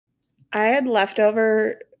I had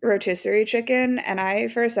leftover rotisserie chicken, and I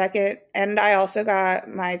also got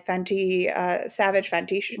my Fenty, Savage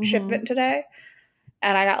Fenty shipment today,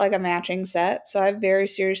 and I got like a matching set. So I've very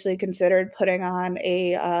seriously considered putting on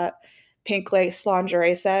a pink lace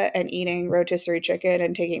lingerie set and eating rotisserie chicken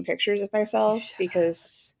and taking pictures of myself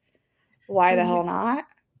because why the hell not?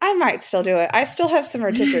 I might still do it. I still have some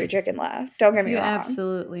rotisserie chicken left. Don't get me wrong. You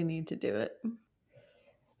absolutely need to do it.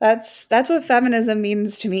 That's what feminism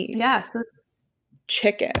means to me. Yes.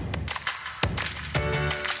 Chicken.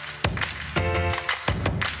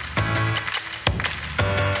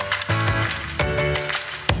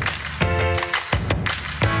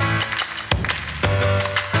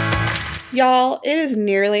 Y'all, it is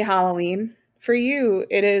nearly Halloween. For you,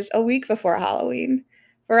 it is a week before Halloween.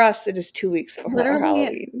 For us, it is 2 weeks before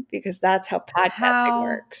Halloween because that's how podcasting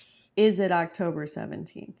works. Is it October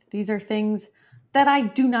 17th? These are things that I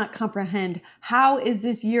do not comprehend. How is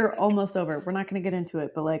this year almost over? We're not going to get into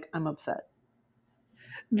it, but like, I'm upset.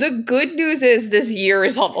 The good news is this year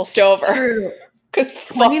is almost over. True. Because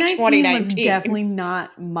 2019 was definitely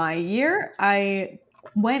not my year. I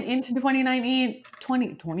went into 2019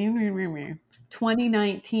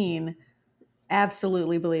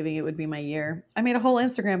 absolutely believing it would be my year. I made a whole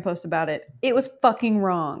Instagram post about it. It was fucking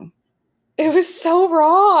wrong. It was so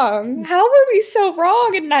wrong. How were we so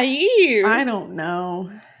wrong and naive? I don't know.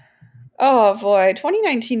 Oh boy,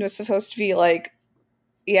 2019 was supposed to be like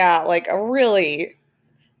a really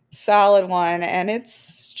solid one, and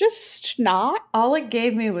it's just not. All it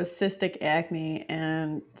gave me was cystic acne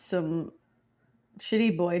and some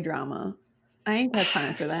shitty boy drama. I ain't got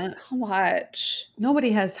time for that. So much.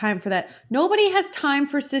 Nobody has time for that. Nobody has time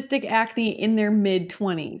for cystic acne in their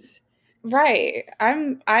mid-20s. Right.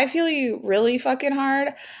 I feel you really fucking hard.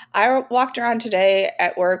 I walked around today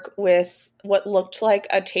at work with what looked like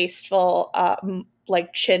a tasteful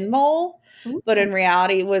like chin mole, but in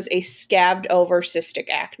reality was a scabbed over cystic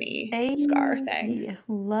acne scar thing.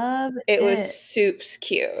 Love it. It was soups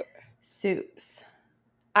cute. Soups.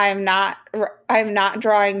 I'm not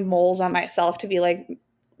drawing moles on myself to be like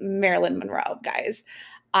Marilyn Monroe, guys.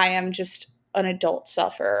 I am just an adult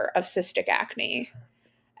sufferer of cystic acne.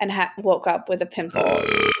 And woke up with a pimple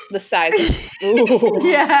the size of... Ooh.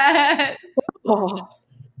 Yes. Oh.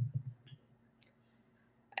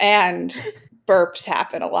 And burps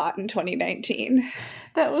happen a lot in 2019.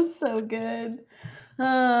 That was so good.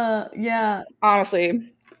 Yeah.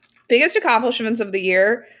 Honestly, biggest accomplishments of the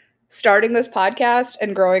year, starting this podcast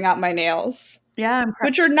and growing out my nails. Yeah.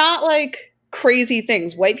 Which are not like crazy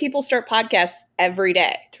things. White people start podcasts every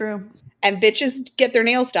day. True. And bitches get their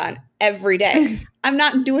nails done every day. I'm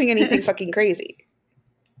not doing anything fucking crazy.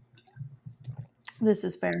 This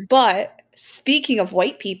is fair. But speaking of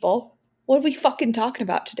white people, what are we fucking talking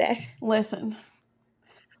about today? Listen.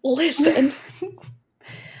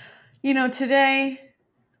 You know, today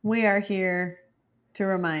we are here to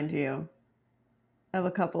remind you of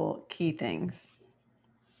a couple key things.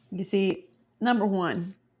 You see, number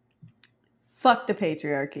one, fuck the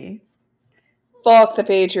patriarchy. Fuck the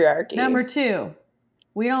patriarchy. Number two,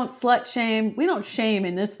 we don't slut shame. We don't shame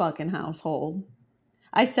in this fucking household.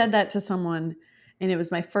 I said that to someone, and it was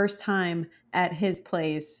my first time at his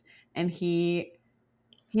place, and he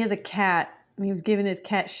has a cat, and he was giving his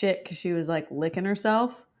cat shit because she was like licking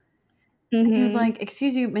herself. Mm-hmm. He was like,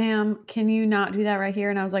 "Excuse you, ma'am, can you not do that right here?"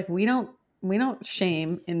 And I was like, "We don't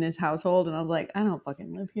shame in this household." And I was like, "I don't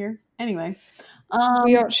fucking live here anyway."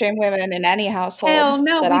 We don't shame women in any household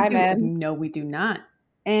that I'm in. No, we do not.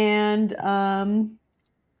 And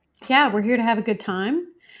yeah, we're here to have a good time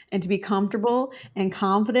and to be comfortable and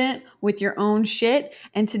confident with your own shit.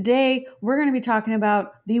 And today we're going to be talking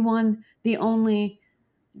about the one, the only,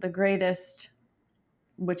 the greatest,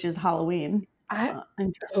 which is Halloween.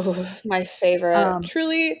 My favorite.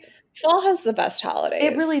 Truly, fall has the best holidays.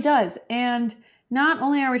 It really does. And not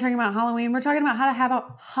only are we talking about Halloween, we're talking about how to have a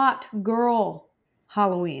hot girl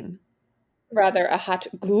Halloween. Rather, a hot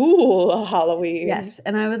ghoul Halloween. Yes.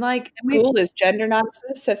 And I would like... Ghoul is gender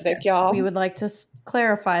non-specific, yes, y'all. We would like to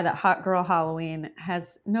clarify that hot girl Halloween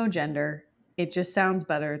has no gender. It just sounds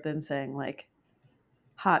better than saying like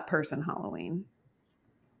hot person Halloween.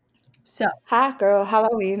 So hot girl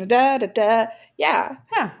Halloween, da da da. Yeah.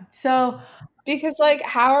 So because like,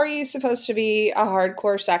 how are you supposed to be a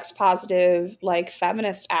hardcore sex positive like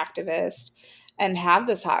feminist activist and have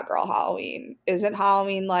this hot girl Halloween? Isn't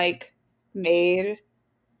Halloween like made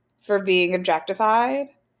for being objectified?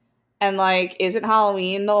 And like, isn't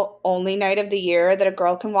Halloween the only night of the year that a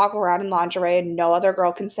girl can walk around in lingerie and no other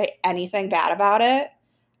girl can say anything bad about it?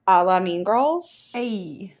 A la Mean Girls.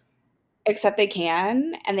 Hey. Except they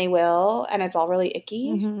can, and they will, and it's all really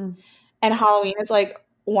icky. Mm-hmm. And Halloween is like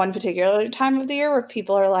one particular time of the year where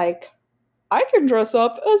people are like, I can dress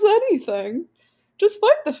up as anything.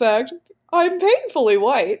 Despite the fact I'm painfully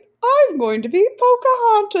white, I'm going to be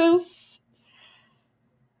Pocahontas.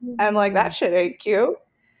 And like, that shit ain't cute.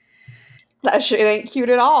 That shit ain't cute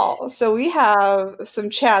at all. So we have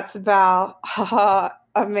some chats about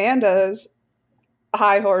Amanda's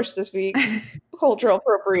high horse this week, cultural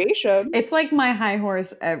appropriation. It's like my high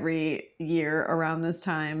horse every year around this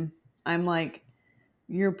time. I'm like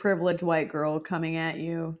your privileged white girl coming at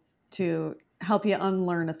you to help you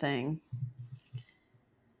unlearn a thing.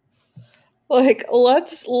 Like,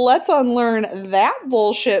 let's unlearn that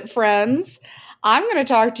bullshit, friends. I'm going to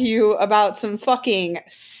talk to you about some fucking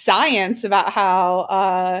science about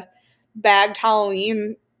how bagged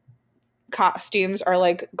Halloween costumes are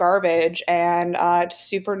like garbage and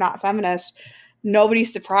super not feminist.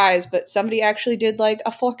 Nobody's surprised, but somebody actually did like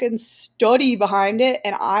a fucking study behind it,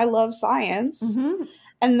 and I love science. Mm-hmm.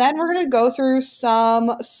 And then we're going to go through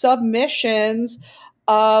some submissions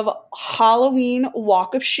of Halloween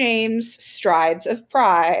Walk of Shame's Strides of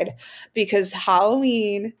Pride, because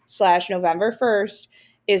Halloween / November 1st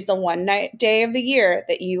is the one night day of the year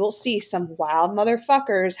that you will see some wild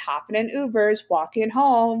motherfuckers hopping in Ubers, walking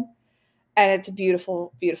home, and it's a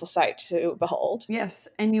beautiful, beautiful sight to behold. Yes,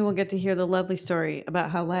 and you will get to hear the lovely story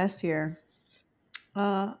about how last year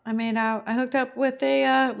I hooked up with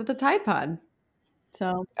a Tide Pod.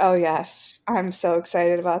 So Oh yes, I'm so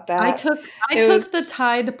excited about that. I took the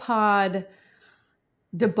Tide Pod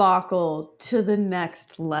debacle to the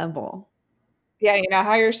next level. Yeah, you know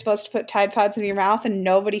how you're supposed to put Tide Pods in your mouth and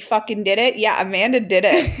nobody fucking did it? Yeah, Amanda did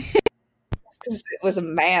it. Because it was a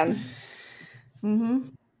man. Mm-hmm.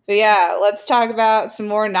 But yeah, let's talk about some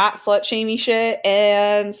more not slut shamey shit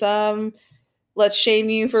and some let's shame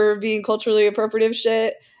you for being culturally appropriative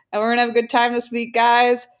shit. And we're gonna have a good time this week,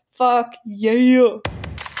 guys. Fuck yeah.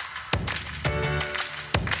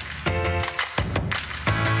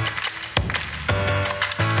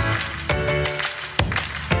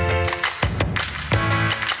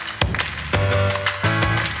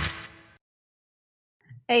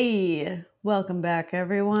 Hey, welcome back,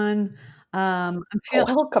 everyone.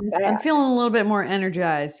 Welcome back. I'm feeling a little bit more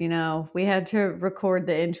energized. You know, we had to record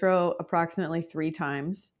the intro approximately 3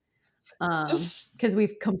 times Just because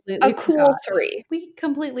we've a completely cool forgot. 3. We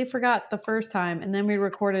completely forgot the first time, and then we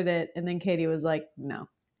recorded it, and then Katie was like, "No."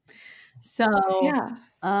 So, Yeah.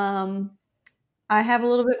 I have a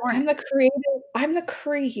little bit more. I'm the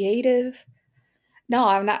creative. No,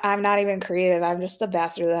 I'm not even creative. I'm just the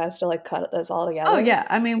bastard that has to like cut this all together. Oh yeah,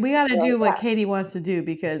 I mean, we got to So, do what yeah. Katie wants to do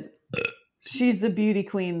because she's the beauty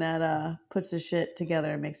queen that puts the shit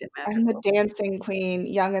together and makes it I'm the magical. dancing queen,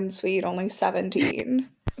 young and sweet, only 17.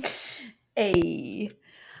 Hey.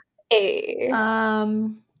 Hey.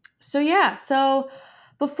 So yeah, so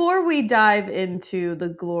before we dive into the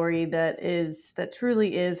glory that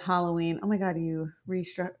truly is Halloween. Oh my god, you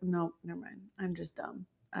restruck no, never mind. I'm just dumb.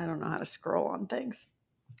 I don't know how to scroll on things.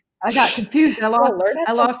 I got confused. Girl, learn I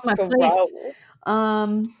how to lost my scroll.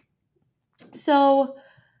 place. So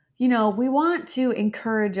you know, we want to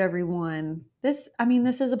encourage everyone. This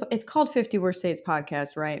is it's called 50 Worst States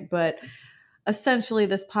podcast, right? But essentially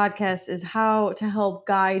this podcast is how to help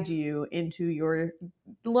guide you into your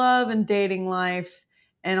love and dating life,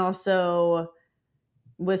 and also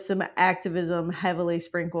with some activism heavily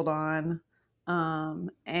sprinkled on,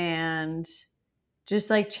 and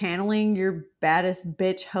just like channeling your baddest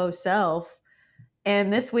bitch hoe self.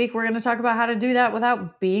 And this week we're going to talk about how to do that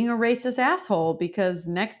without being a racist asshole, because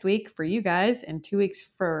next week for you guys and 2 weeks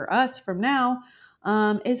for us from now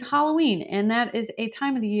is Halloween. And that is a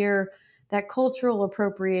time of the year that cultural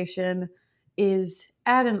appropriation is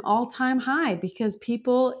at an all-time high because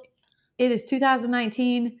it is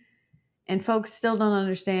 2019 and folks still don't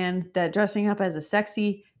understand that dressing up as a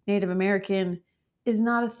sexy Native American is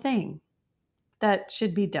not a thing that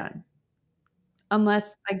should be done.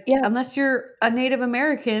 Unless you're a Native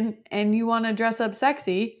American and you want to dress up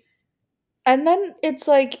sexy. And then it's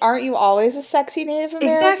like, aren't you always a sexy Native American?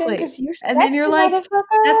 Exactly. Because you're And then you're sexy, like, that's not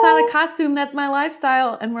a motherfucker. costume, that's my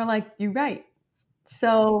lifestyle. And we're like, you're right.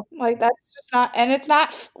 So Like, that's just not, and it's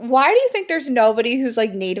not, why do you think there's nobody who's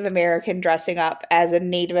like Native American dressing up as a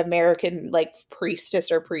Native American, like,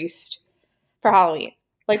 priestess or priest for Halloween?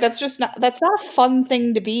 Like, that's not a fun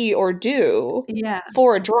thing to be or do yeah.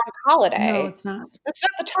 for a drunk holiday. No, it's not. That's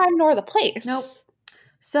not the time nor the place. Nope.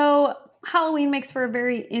 So Halloween makes for a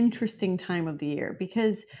very interesting time of the year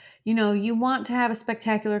because, you know, you want to have a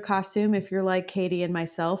spectacular costume if you're like Katie and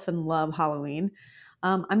myself and love Halloween.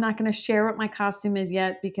 I'm not going to share what my costume is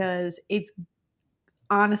yet because it's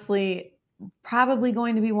honestly probably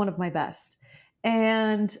going to be one of my best.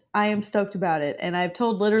 And I am stoked about it. And I've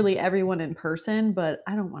told literally everyone in person, but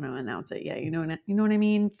I don't want to announce it yet. You know what I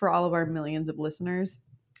mean? For all of our millions of listeners,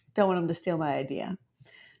 don't want them to steal my idea.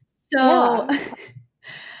 So Yeah.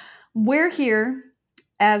 we're here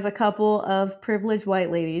as a couple of privileged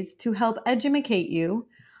white ladies to help educate you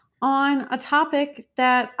on a topic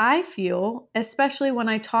that I feel, especially when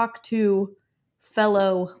I talk to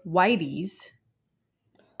fellow whiteys,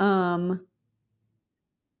 um,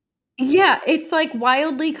 yeah, it's like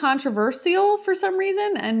wildly controversial for some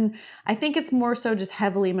reason. And I think it's more so just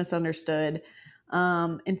heavily misunderstood.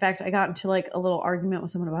 In fact, I got into like a little argument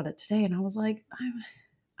with someone about it today, and I was like,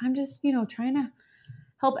 I'm just, trying to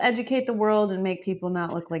help educate the world and make people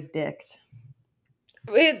not look like dicks.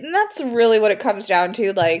 And that's really what it comes down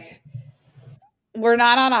to. Like, we're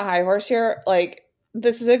not on a high horse here. Like,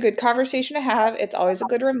 this is a good conversation to have. It's always a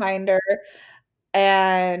good reminder.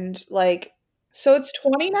 And like, so it's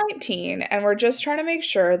 2019 and we're just trying to make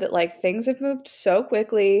sure that like things have moved so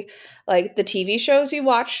quickly. Like the TV shows you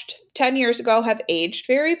watched 10 years ago have aged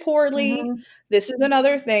very poorly. Mm-hmm. This is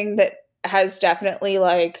another thing that has definitely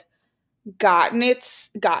like gotten its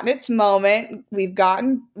moment. We've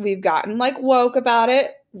gotten like woke about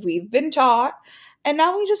it. We've been taught. And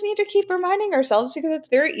now we just need to keep reminding ourselves because it's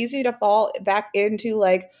very easy to fall back into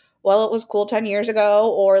like, well, it was cool 10 years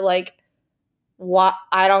ago, or like, what?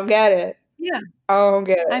 I don't get it. Yeah. I don't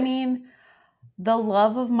get I it. mean, the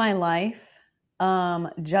love of my life,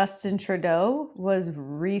 Justin Trudeau, was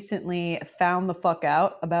recently found the fuck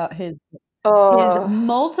out about his Oh,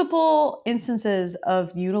 multiple instances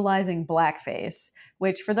of utilizing blackface,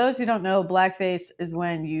 which for those who don't know, blackface is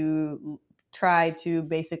when you try to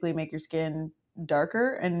basically make your skin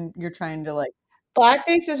darker and you're trying to like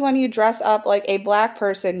blackface is when you dress up like a black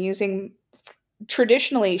person using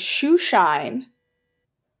traditionally shoe shine,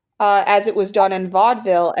 as it was done in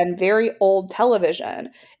vaudeville and very old television.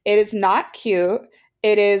 It is not cute.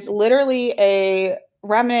 It is literally a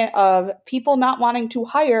remnant of people not wanting to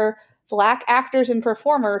hire black actors and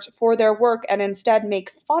performers for their work and instead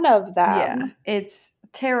make fun of yeah, them. it's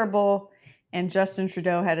terrible. And Justin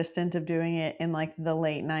Trudeau had a stint of doing it in like the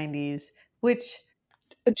late 90s, which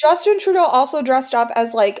Justin Trudeau also dressed up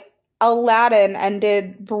as like Aladdin and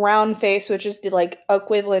did brown face, which is the like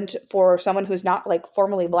equivalent for someone who's not like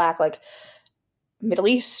formally black, like Middle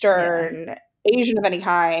yeah, Eastern, Asian of any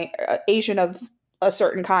kind, Asian of a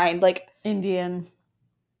certain kind, like Indian.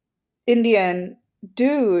 Indian.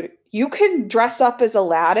 Dude, you can dress up as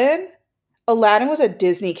Aladdin. Aladdin was a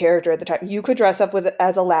Disney character at the time. You could dress up with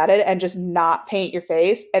as Aladdin and just not paint your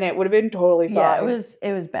face, and it would have been totally Yeah, fine.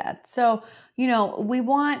 it was bad. So, we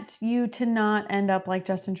want you to not end up like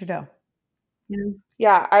Justin Trudeau. You know?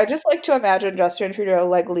 Yeah, I just like to imagine Justin Trudeau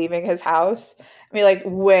like leaving his house and be like,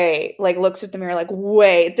 wait, like looks at the mirror like,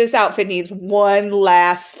 wait, this outfit needs one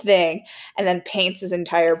last thing, and then paints his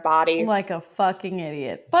entire body Like a fucking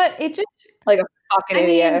idiot. But it just like a fucking I mean,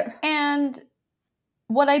 idiot. and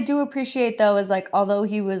what I do appreciate though is like although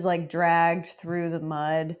he was like dragged through the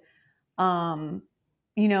mud, um,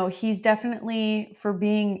 he's definitely for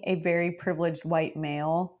being a very privileged white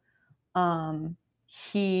male, um,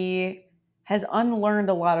 he has unlearned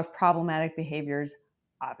a lot of problematic behaviors,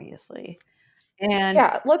 obviously. And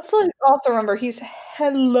Yeah, let's like also remember he's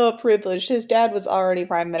hella privileged. His dad was already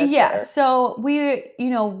prime yeah, minister. so we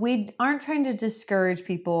aren't trying to discourage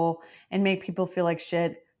people and make people feel like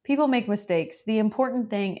shit. People make mistakes. The important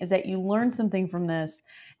thing is that you learn something from this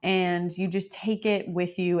and you just take it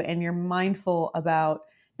with you and you're mindful about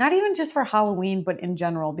not even just for Halloween, but in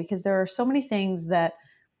general, because there are so many things that,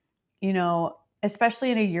 especially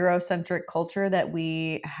in a Eurocentric culture that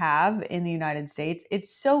we have in the United States, it's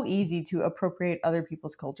so easy to appropriate other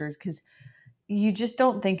people's cultures because you just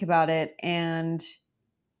don't think about it. And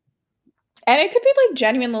And it could be like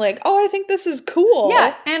genuinely like, oh, I think this is yeah, cool.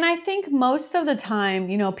 and I think most of the time,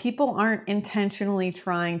 people aren't intentionally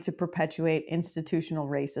trying to perpetuate institutional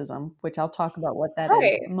racism, which I'll talk about what that is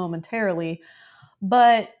Right. momentarily.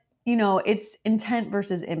 But, it's intent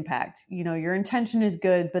versus impact. Your intention is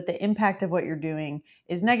good, but the impact of what you're doing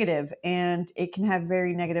is negative, and it can have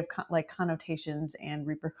very negative like connotations and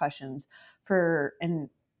repercussions for and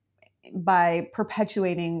by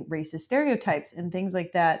perpetuating racist stereotypes and things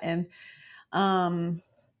like that. And um,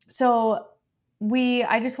 so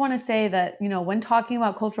I just want to say that, when talking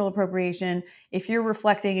about cultural appropriation, if you're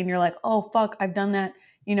reflecting and you're like, oh, fuck, I've done that,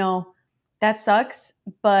 that sucks,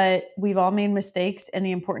 but we've all made mistakes. And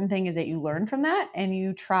the important thing is that you learn from that and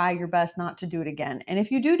you try your best not to do it again. And if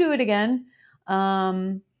you do it again,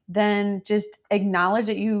 then just acknowledge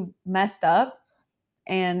that you messed up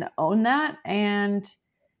and own that and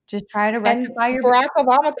just try to And rectify your Barack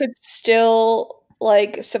Obama could still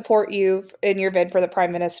like support you in your bid for the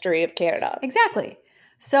Prime Ministry of Canada. Exactly.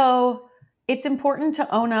 So it's important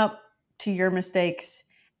to own up to your mistakes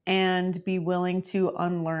and be willing to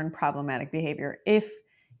unlearn problematic behavior. If,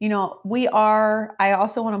 I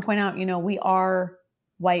also want to point out, we are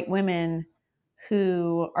white women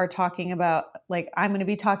who are talking about, like, I'm going to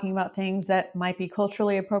be talking about things that might be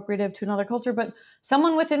culturally appropriative to another culture, but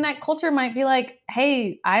someone within that culture might be like,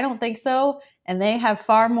 hey, I don't think so. And they have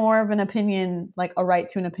far more of an opinion, like a right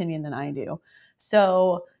to an opinion than I do.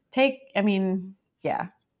 So yeah.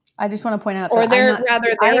 I just want to point out Or that I'm their not,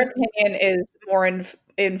 rather their opinion is more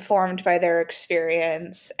informed by their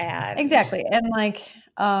experience and exactly.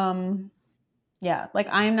 And yeah, like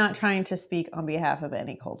I'm not trying to speak on behalf of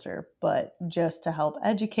any culture, but just to help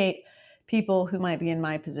educate people who might be in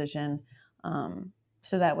my position.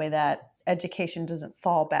 So that way that education doesn't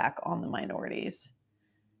fall back on the minorities.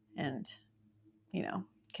 And,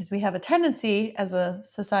 because we have a tendency as a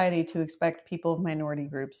society to expect people of minority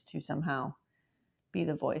groups to somehow be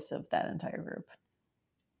the voice of that entire group.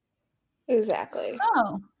 exactly.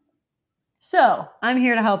 So I'm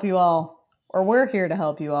here to help you all, or we're here to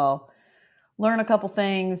help you all learn a couple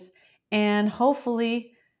things and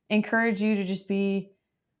hopefully encourage you to just be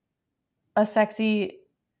a sexy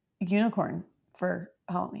unicorn for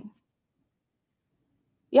Halloween.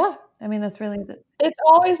 Yeah. I mean, that's really it's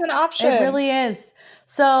always an option. It really is.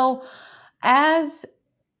 So, as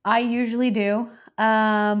I usually do,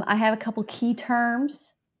 I have a couple key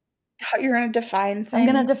terms. How you're going to define things.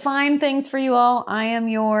 I'm going to define things for you all. I am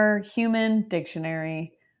your human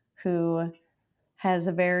dictionary who has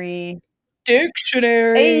a very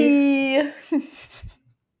dictionary. Hey!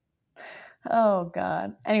 Oh,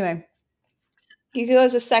 God. Anyway. You could go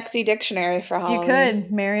as a sexy dictionary for Halloween. You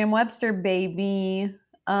could. Merriam-Webster, baby.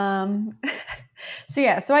 So,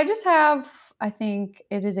 yeah. So, I just have, I think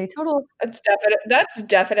it is a total. That's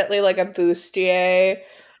definitely like a bustier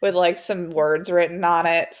with like some words written on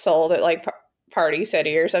it, sold at like Party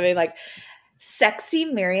City or something, like sexy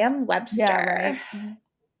Merriam-Webster. Yeah, right.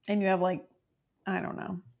 And you have like, I don't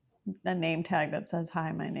know, a name tag that says,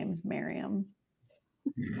 hi, my name's Miriam.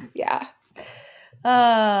 Yeah.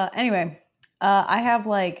 Anyway, I have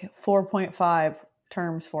like 4.5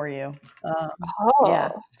 terms for you. Yeah.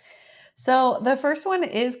 So the first one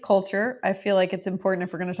is culture. I feel like it's important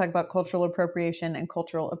if we're going to talk about cultural appropriation and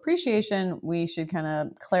cultural appreciation, we should kind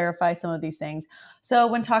of clarify some of these things. So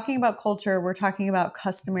when talking about culture, we're talking about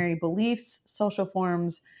customary beliefs, social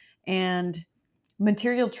forms, and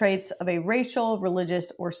material traits of a racial,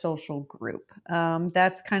 religious, or social group.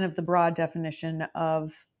 That's kind of the broad definition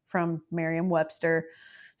from Merriam-Webster.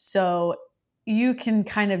 So you can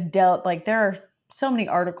kind of there are so many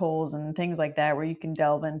articles and things like that where you can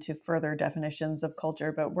delve into further definitions of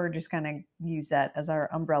culture, but we're just kind of use that as our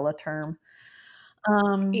umbrella term.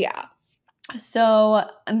 Yeah. So,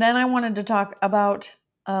 and then I wanted to talk about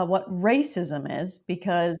what racism is,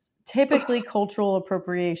 because typically cultural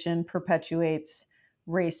appropriation perpetuates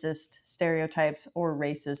racist stereotypes or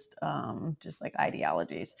racist just like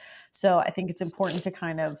ideologies. So I think it's important to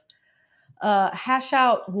kind of hash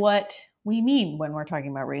out what we mean when we're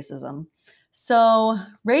talking about racism. So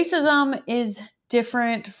racism is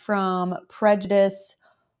different from prejudice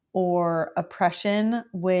or oppression,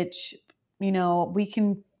 which, I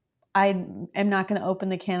am not going to open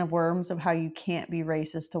the can of worms of how you can't be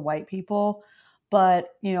racist to white people. But,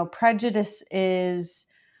 prejudice is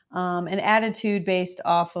an attitude based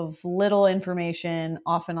off of little information,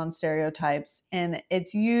 often on stereotypes, and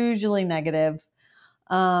it's usually negative.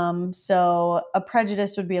 So a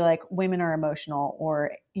prejudice would be like women are emotional,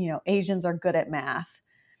 or, Asians are good at math.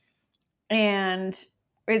 And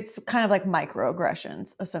it's kind of like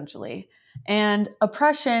microaggressions, essentially. And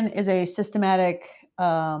oppression is a systematic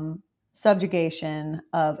subjugation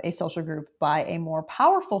of a social group by a more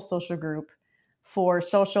powerful social group for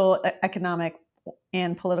social, economic,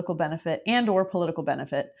 and political benefit, or political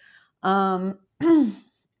benefit.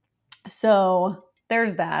 So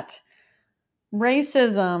there's that.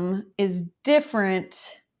 Racism is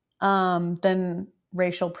different than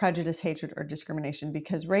racial prejudice, hatred, or discrimination,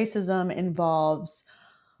 because racism involves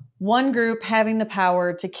one group having the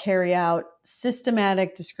power to carry out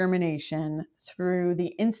systematic discrimination through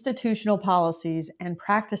the institutional policies and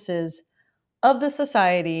practices of the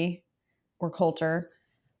society or culture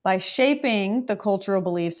by shaping the cultural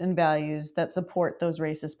beliefs and values that support those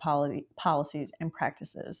racist policies and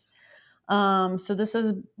practices. So this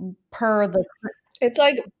is per the. It's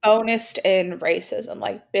like bonused in racism,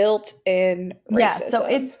 like built in racism. Yeah,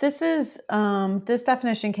 so this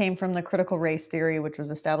definition came from the critical race theory, which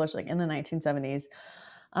was established like in the 1970s.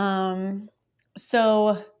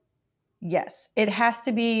 So yes, it has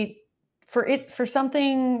to be for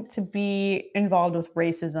something to be involved with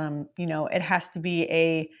racism, it has to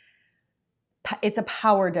be it's a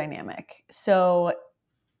power dynamic. So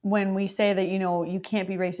when we say that you can't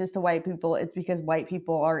be racist to white people, it's because white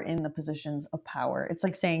people are in the positions of power. It's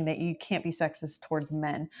like saying that you can't be sexist towards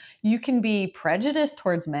men. You can be prejudiced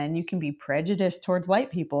towards men, you can be prejudiced towards white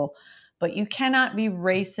people, but you cannot be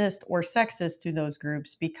racist or sexist to those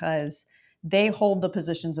groups because they hold the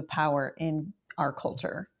positions of power in our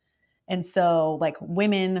culture. And so like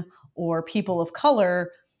women or people of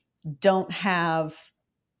color don't have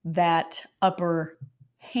that upper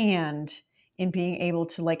hand in being able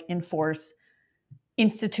to like enforce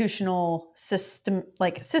institutional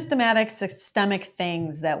systemic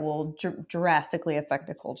things that will drastically affect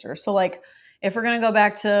the culture. So like if we're going to go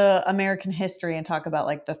back to American history and talk about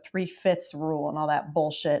like the 3/5 rule and all that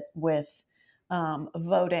bullshit with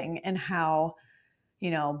voting and how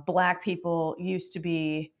black people used to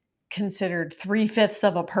be considered 3/5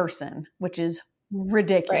 of a person, which is Right.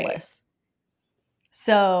 ridiculous.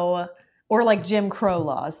 So, or like Jim Crow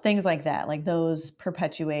laws, things like that, like those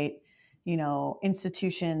perpetuate,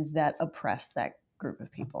 institutions that oppress that group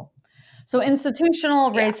of people. So,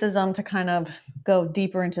 institutional Yeah. racism, to kind of go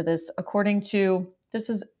deeper into this, according to this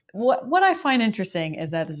is what I find interesting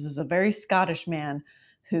is that this is a very Scottish man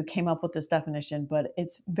who came up with this definition, but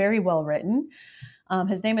it's very well written.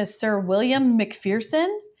 His name is Sir William McPherson,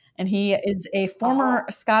 and he is a former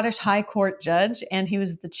Oh, Scottish High Court judge, and he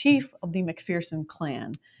was the chief of the McPherson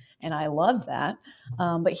clan. And I love that.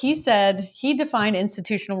 But he said he defined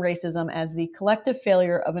institutional racism as the collective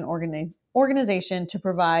failure of an organization to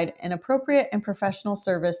provide an appropriate and professional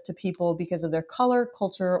service to people because of their color,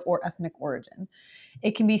 culture, or ethnic origin.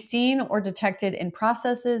 It can be seen or detected in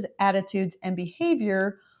processes, attitudes, and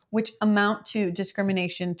behavior which amount to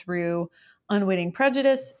discrimination through unwitting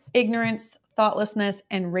prejudice, ignorance, thoughtlessness,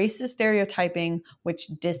 and racist stereotyping, which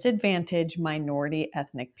disadvantage minority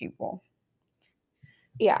ethnic people.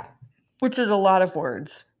 yeah. Which is a lot of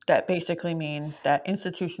words that basically mean that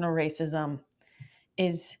institutional racism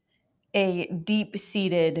is a deep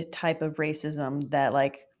seated type of racism that,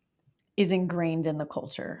 like, is ingrained in the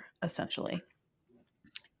culture, essentially.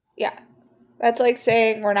 Yeah. That's like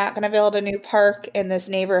saying we're not going to build a new park in this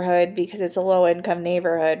neighborhood because it's a low income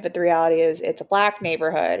neighborhood, but the reality is it's a black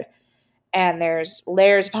neighborhood and there's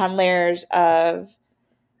layers upon layers of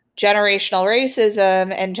generational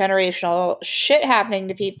racism and generational shit happening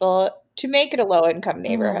to people to make it a low income Mm,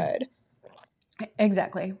 neighborhood.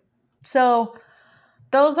 exactly. So,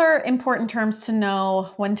 those are important terms to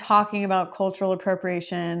know when talking about cultural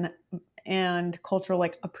appropriation and cultural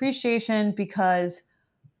like appreciation, because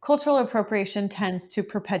cultural appropriation tends to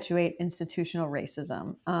perpetuate institutional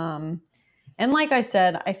racism. And like I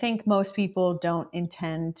said, I think most people don't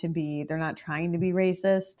intend to be, they're not trying to be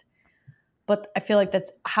racist. But I feel like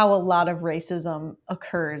that's how a lot of racism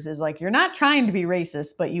occurs is like you're not trying to be racist,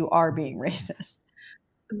 but you are being racist.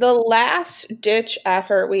 The last ditch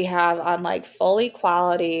effort we have on like full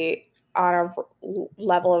equality on a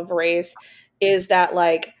level of race is that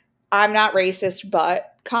like I'm not racist but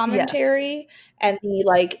Yes. commentary and the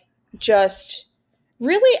like just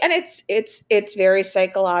really and it's very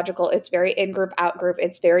psychological, it's very in group out group,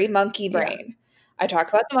 it's very monkey Yeah. brain. I talk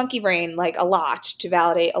about the monkey brain like a lot to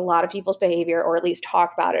validate a lot of people's behavior or at least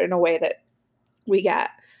talk about it in a way that we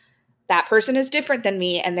get that person is different than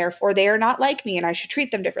me and therefore they are not like me and I should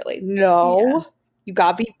treat them differently. Yeah. No. You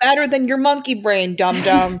gotta be better than your monkey brain, dum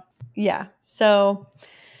dum. Yeah. So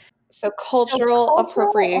So cultural cultural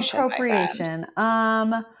appropriation, my friend.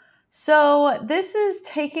 appropriation. So this is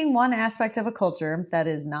taking one aspect of a culture that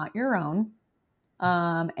is not your own,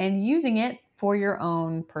 and using it for your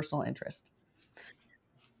own personal interest.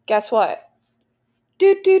 Guess what?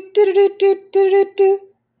 Do do do do do do do do.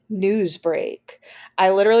 News break. I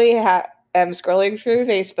literally am scrolling through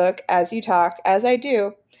Facebook as you talk, as I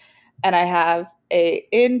do, and I have a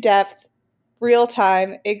in-depth,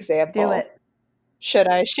 real-time Do example. it. Should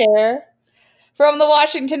I share? From the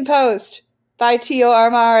Washington Post by Tio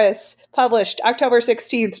Armaris, published October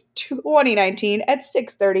 16th, 2019 at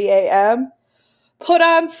 6:30 a.m. Put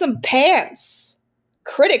on some pants.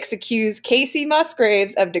 Critics accuse Casey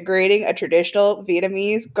Musgraves of degrading a traditional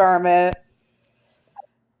Vietnamese garment.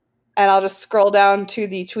 And I'll just scroll down to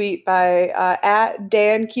the tweet by at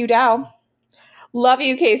Dan Q Dow. Love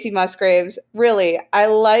you, Casey Musgraves. Really, I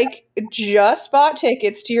just bought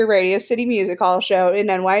tickets to your Radio City Music Hall show in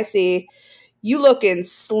NYC. You looking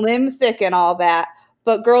slim, thick, and all that.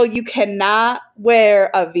 But girl, you cannot wear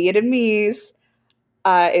a Vietnamese.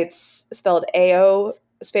 It's spelled AO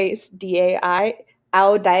space DAI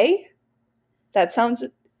Ao Dai. That sounds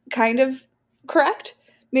kind of correct.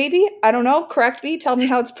 Maybe. I don't know. Correct me. Tell me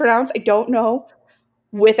how it's pronounced. I don't know.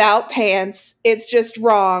 Without pants. It's just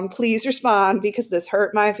wrong. Please respond because this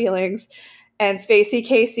hurt my feelings. And Spacey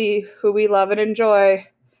Casey, who we love and enjoy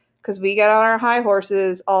because we get on our high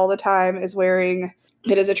horses all the time, is wearing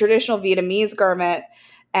it is a traditional Vietnamese garment,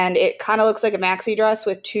 and it kind of looks like a maxi dress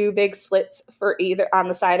with two big slits for either on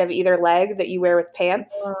the side of either leg that you wear with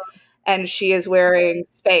pants. And she is wearing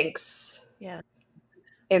Spanx Yeah.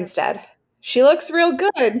 instead. She looks real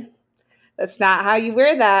good. That's not how you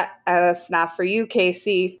wear that. That's not for you,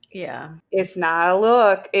 Casey. Yeah. It's not a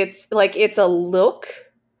look. It's like it's a look,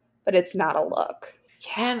 but it's not a look.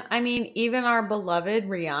 Yeah. And I mean, even our beloved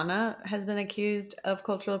Rihanna has been accused of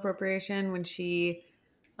cultural appropriation when she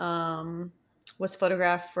was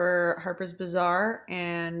photographed for Harper's Bazaar,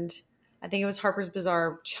 and I think it was Harper's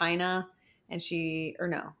Bazaar China, and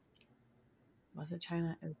was it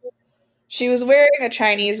China? She was wearing a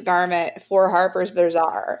Chinese garment for Harper's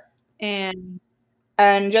Bazaar. And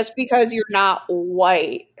just because you're not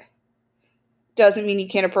white doesn't mean you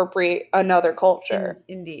can't appropriate another culture.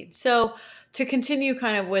 Indeed. So to continue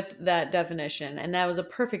kind of with that definition, and that was a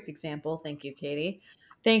perfect example. Thank you, Katie.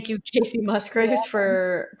 Thank you, Casey Musgraves,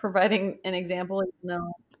 for providing an example.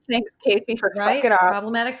 No, thanks, Casey, for fucking up.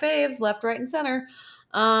 Problematic faves, left, right, and center.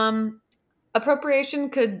 Appropriation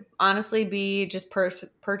could honestly be just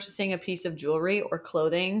purchasing a piece of jewelry or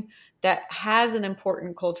clothing that has an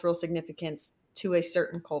important cultural significance to a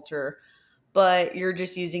certain culture, but you're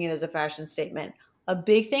just using it as a fashion statement. A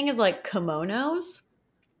big thing is like kimonos.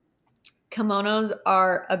 Kimonos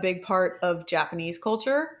are a big part of Japanese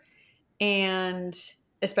culture, and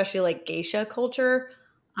especially like geisha culture.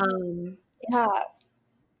 Yeah.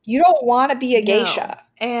 You don't want to be a geisha.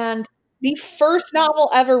 And the first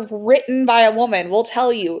novel ever written by a woman will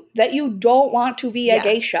tell you that you don't want to be a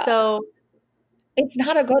geisha. So it's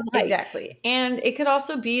not a good life. Exactly. And it could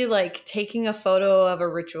also be like taking a photo of a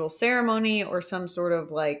ritual ceremony or some sort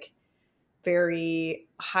of like very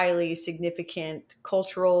highly significant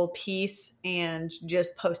cultural piece and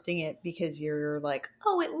just posting it because you're like,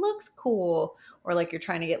 oh, it looks cool. Or like you're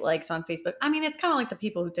trying to get likes on Facebook. I mean, it's kind of like the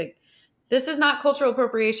people who take, this is not cultural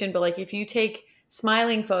appropriation, but like if you take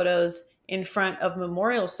smiling photos in front of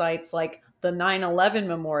memorial sites like the 9/11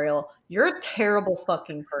 memorial, you're a terrible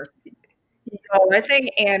fucking person. No, I think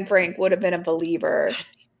Anne Frank would have been a believer.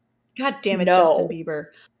 God damn it, Justin Bieber.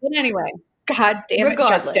 But anyway, God damn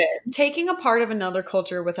regardless, it, Justin. Taking a part of another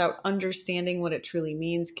culture without understanding what it truly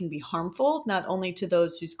means can be harmful, not only to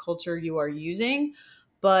those whose culture you are using,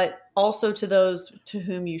 but also to those to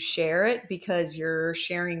whom you share it, because you're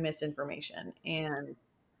sharing misinformation and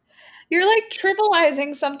you're like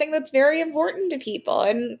trivializing something that's very important to people.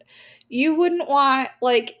 And you wouldn't want,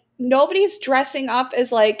 like, nobody's dressing up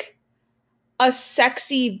as like a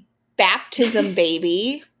sexy baptism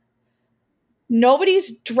baby.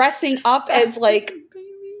 Nobody's dressing up as like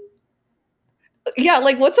yeah,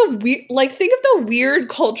 like what's a weird, like think of the weird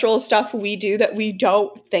cultural stuff we do that we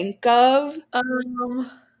don't think of.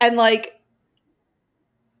 And like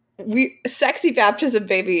sexy baptism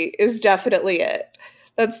baby is definitely it.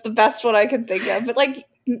 That's the best one I can think of. But like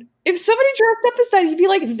if somebody dressed up as that, you'd be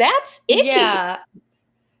like, that's icky. Yeah.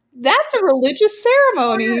 That's a religious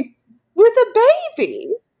ceremony with a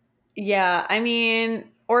baby. Yeah, I mean,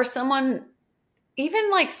 or someone,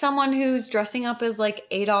 even like someone who's dressing up as like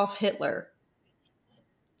Adolf Hitler.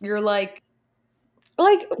 You're like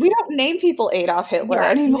we don't name people Adolf Hitler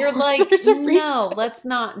anymore. You're like, no, let's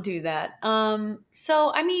not do that.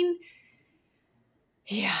 So I mean,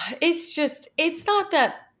 yeah, it's not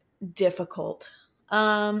that difficult.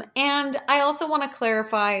 And I also want to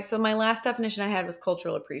clarify. So my last definition I had was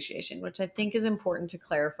cultural appreciation, which I think is important to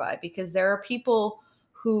clarify because there are people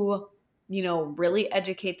who, you know, really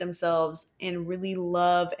educate themselves and really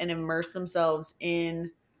love and immerse themselves in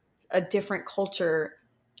a different culture.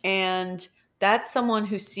 And that's someone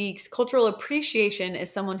who seeks cultural appreciation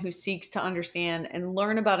is someone who seeks to understand and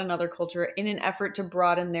learn about another culture in an effort to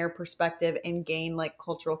broaden their perspective and gain like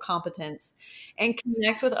cultural competence and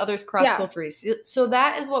connect with others cross-culturally. Yeah. So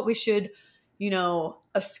that is what we should, you know,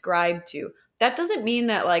 ascribe to. That doesn't mean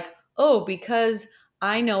that like, oh, because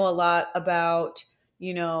I know a lot about,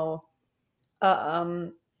 you know, that's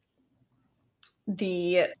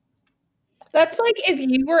like if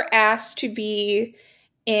you were asked to be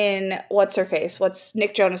in what's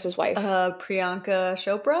Nick Jonas's wife? Priyanka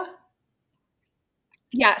Chopra.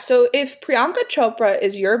 Yeah, so if Priyanka Chopra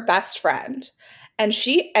is your best friend and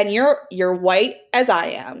you're white as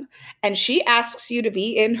I am, and she asks you to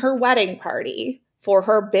be in her wedding party for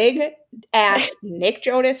her big ass Nick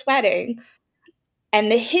Jonas wedding,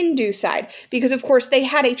 and the Hindu side. Because, of course, they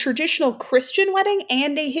had a traditional Christian wedding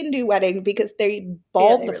and a Hindu wedding because they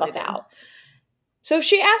balled the fuck out. So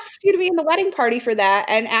she asks you to be in the wedding party for that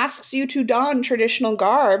and asks you to don traditional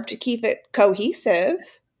garb to keep it cohesive.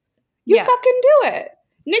 You fucking do it.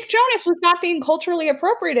 Nick Jonas was not being culturally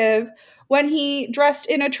appropriative when he dressed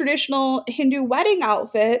in a traditional Hindu wedding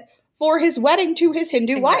outfit for his wedding to his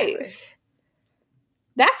Hindu wife.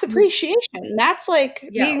 That's appreciation. That's like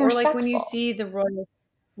being or respectful. like when you see the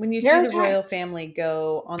royal family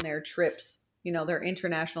go on their trips, their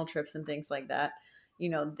international trips and things like that,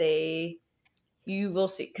 you will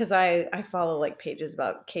see, because I follow like pages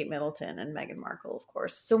about Kate Middleton and Meghan Markle, of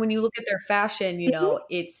course. So when you look at their fashion,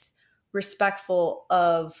 it's respectful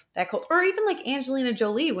of that culture. Or even like Angelina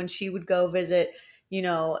Jolie, when she would go visit,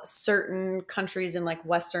 certain countries in like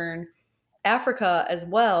Western Africa as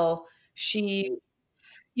well,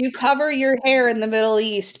 you cover your hair in the Middle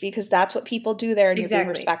East because that's what people do there, and you're being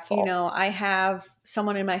respectful. I have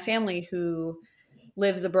someone in my family who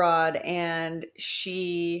lives abroad, and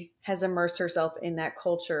she has immersed herself in that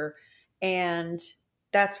culture, and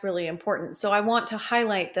that's really important. So I want to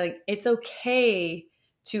highlight that it's okay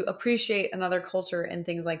to appreciate another culture and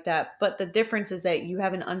things like that, but the difference is that you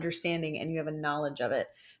have an understanding and you have a knowledge of it.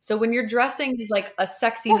 So when you're dressing as like a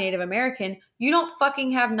sexy Native American, you don't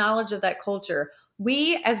fucking have knowledge of that culture.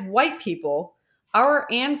 We as white people, our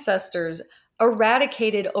ancestors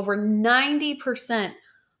eradicated over 90%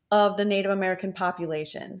 of the Native American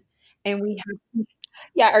population. And we have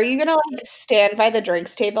are you gonna like stand by the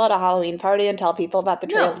drinks table at a Halloween party and tell people about the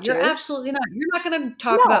Trail of you're Tears? absolutely not. You're not going to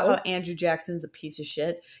talk about how Andrew Jackson's a piece of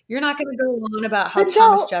shit. You're not going to go on about how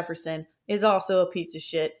Thomas Jefferson is also a piece of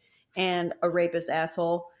shit and a rapist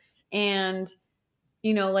asshole. And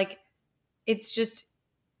like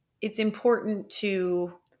it's important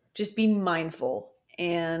to just be mindful,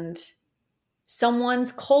 and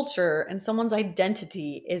someone's culture and someone's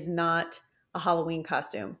identity is not a Halloween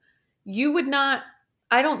costume.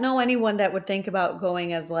 I don't know anyone that would think about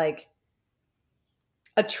going as like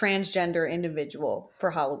a transgender individual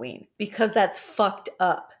for Halloween, because that's fucked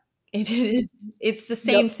up. It's the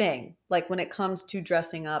same thing. Like when it comes to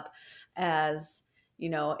dressing up as,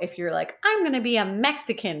 if you're like, I'm going to be a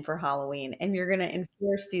Mexican for Halloween, and you're going to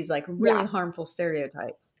enforce these like really harmful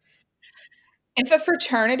stereotypes. If a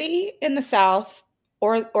fraternity in the South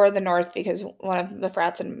or the North, because one of the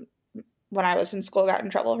frats when I was in school got in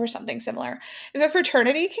trouble for something similar. If a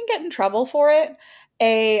fraternity can get in trouble for it,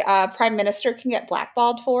 a prime minister can get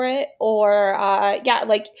blackballed for it, or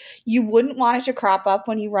like you wouldn't want it to crop up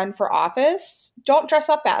when you run for office. Don't dress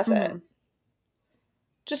up as it.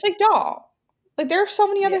 Just like don't. Like there are so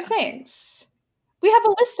many other things. We have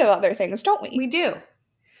a list of other things, don't we? We do.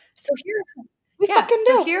 So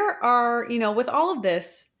here are, with all of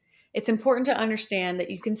this, it's important to understand that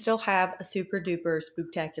you can still have a super duper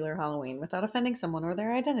spooktacular Halloween without offending someone or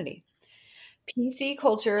their identity. PC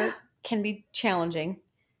culture can be challenging,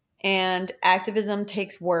 and activism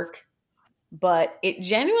takes work, but it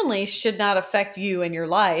genuinely should not affect you and your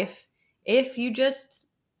life if you just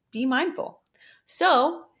be mindful.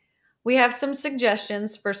 So we have some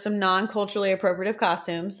suggestions for some non-culturally appropriate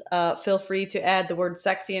costumes. Feel free to add the word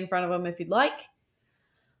sexy in front of them if you'd like.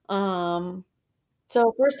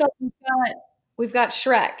 So first up, we've got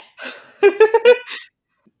Shrek.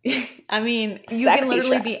 I mean, you can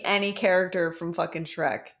literally be any character from fucking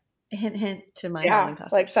Shrek. Hint, hint to my Halloween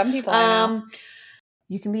costume. Like some people I know.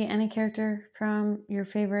 You can be any character from your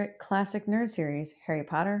favorite classic nerd series: Harry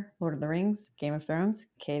Potter, Lord of the Rings, Game of Thrones.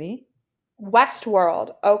 Katie?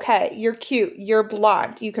 Westworld. Okay, you're cute. You're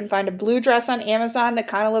blonde. You can find a blue dress on Amazon that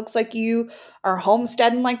kind of looks like you are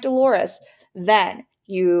homesteading like Dolores. Then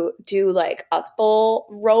you do like a full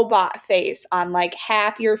robot face on like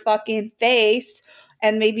half your fucking face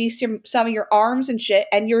and maybe some of your arms and shit,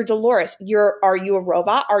 and you're Dolores. Are you a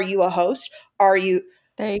robot? Are you a host? Are you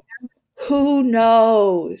there? Who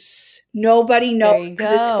knows? Nobody knows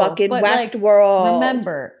because it's fucking Westworld. Like,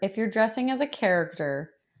 remember, if you're dressing as a character,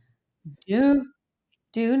 do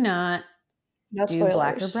not do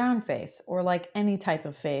black or brown face, or like any type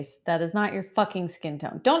of face that is not your fucking skin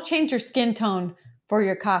tone. Don't change your skin tone for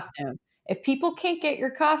your costume. If people can't get your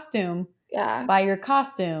costume by your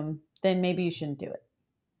costume, then maybe you shouldn't do it.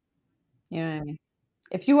 You know what I mean?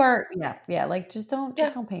 If you are, like just don't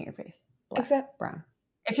paint your face black, brown.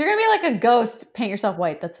 If you're gonna be like a ghost, paint yourself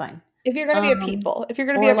white. That's fine. If you're gonna be a people, if you're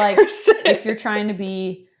gonna be a like, person, if you're trying to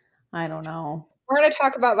be, I don't know. We're gonna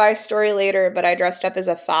talk about my story later, but I dressed up as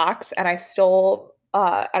a fox and I stole.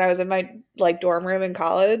 And I was in my like dorm room in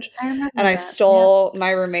college, I stole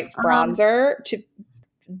my roommate's bronzer to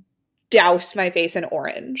douse my face in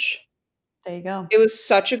orange. There you go. It was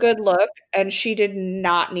such a good look, and she did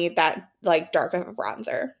not need that, like, dark of a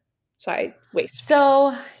bronzer. So I wasted it.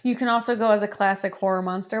 So you can also go as a classic horror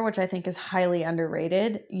monster, which I think is highly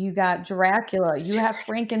underrated. You got Dracula, you have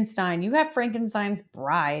Frankenstein, you have Frankenstein's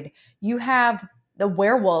bride, you have the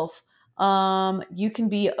werewolf. You can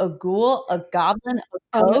be a ghoul, a goblin,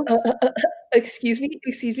 a Um, uh, ghost. uh, uh, excuse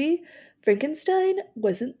me. Frankenstein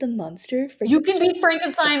wasn't the monster. You can be Frankenstein was the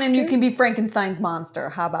Frankenstein and you doctor. can be Frankenstein's monster.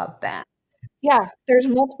 How about that? Yeah, there's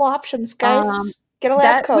multiple options, Um, guys. Get a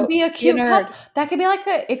lab that would coat. be a Be a cute nerd. couple. That could be like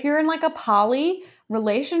if you're in like a poly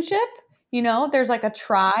relationship, there's like a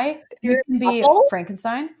try. If You you're can a be couple,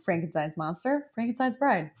 Frankenstein, Frankenstein's monster, Frankenstein's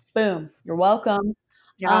bride. Boom. You're welcome.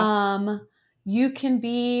 yeah, Um, you can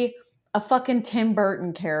be a fucking Tim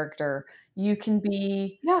Burton character. You can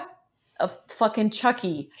be yeah, a fucking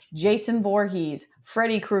Chucky, Jason Voorhees,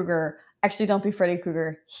 Freddy Krueger. Actually, don't be Freddy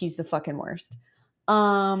Krueger. He's the fucking worst.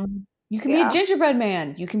 You can be a yeah. gingerbread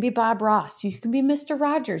man. You can be Bob Ross. You can be Mr.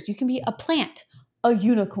 Rogers. You can be a plant, a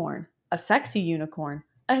unicorn, a sexy unicorn,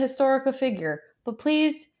 a historical figure. But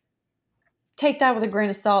please take that with a grain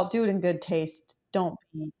of salt. Do it in good taste. Don't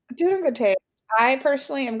be. Doing good taste. I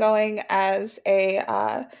personally am going as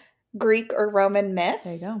a Greek or Roman There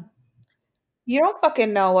you myth. go. You don't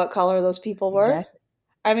fucking know what color those people were. Exactly.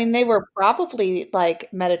 I mean, they were probably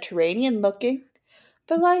like Mediterranean looking,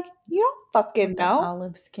 but like, you don't fucking With that know.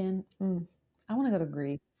 olive skin. I want to go to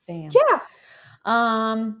Greece. Damn. Yeah.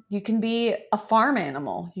 You can be a farm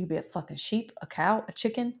animal. You can be a fucking sheep, a cow, a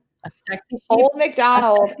chicken, a sexy sheep, Old a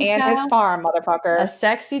McDonald sexy and his cow, farm, a motherfucker.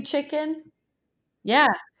 sexy chicken. Yeah.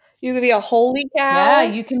 You could be a holy Yeah,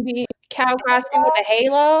 cow, you can be. cow costume with a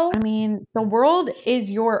halo. I mean, the world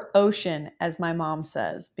is your ocean, as my mom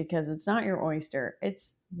says, because it's not your oyster.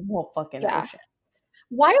 It's the whole fucking Yeah. ocean.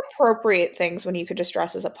 Why appropriate things when you could just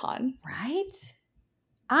dress as a pun? Right?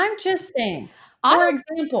 I'm just saying. For Honest,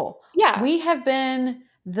 example, yeah. we have been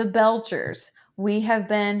the Belchers. We have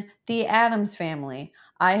been the Adams family.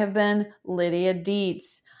 I have been Lydia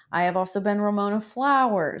Dietz. I have also been Ramona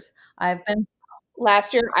Flowers. I've been,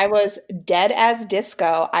 Last year I was dead as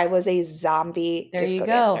disco. I was a zombie there you disco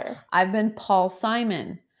go. dancer. I've been Paul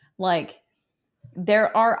Simon. Like,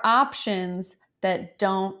 there are options that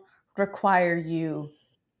don't require you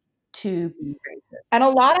to be racist. And a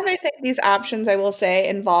lot of, I think, these options, I will say,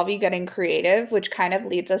 involve you getting creative, which kind of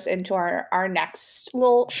leads us into our next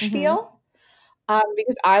little Mm-hmm. spiel.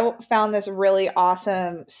 Because I found this really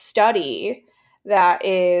awesome study that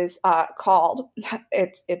is called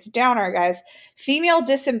it's downer, guys. Female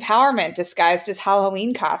disempowerment disguised as Halloween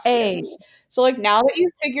Hey, costumes. So like now that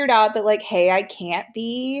you've figured out that like, hey, I can't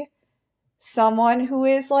be someone who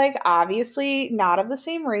is like obviously not of the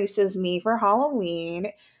same race as me for Halloween,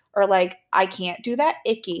 or like I can't do that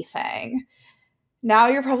icky thing. Now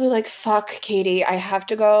you're probably like, fuck, Katie, I have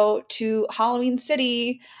to go to Halloween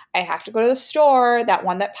City. I have to go to the store, that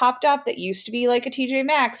one that popped up that used to be like a TJ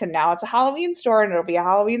Maxx, and now it's a Halloween store, and it'll be a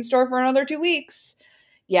Halloween store for another 2 weeks.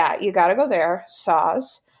 Yeah, you gotta go there,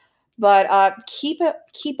 saws. But keep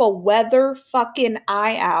a weather fucking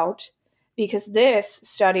eye out because this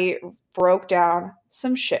study broke down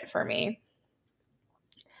some shit for me.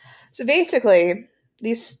 So basically,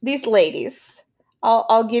 these ladies,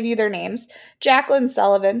 I'll give you their names: Jacqueline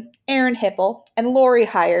Sullivan, Erin Hipple, and Lori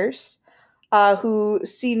Hires, who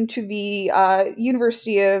seem to be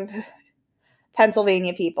University of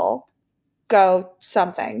Pennsylvania people. Go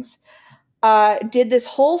somethings. Did this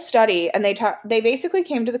whole study, and they basically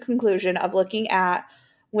came to the conclusion of looking at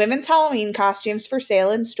women's Halloween costumes for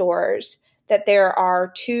sale in stores that there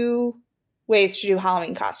are two ways to do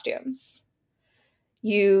Halloween costumes.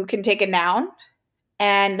 You can take a noun,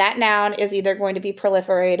 and that noun is either going to be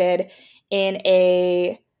proliferated in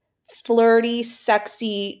a flirty,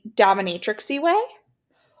 sexy, dominatrixy way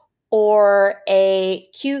or a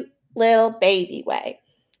cute little baby way.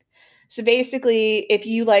 So basically, if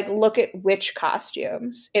you like look at witch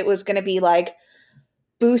costumes, it was going to be like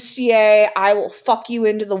bustier, I will fuck you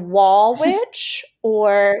into the wall witch,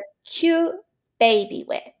 or cute baby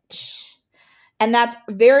witch. And that's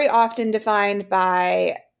very often defined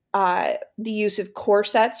by the use of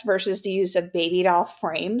corsets versus the use of baby doll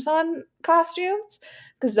frames on costumes,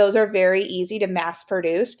 because those are very easy to mass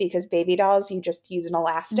produce because baby dolls, you just use an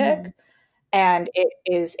elastic. mm-hmm. And it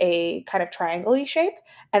is a kind of triangle-y shape.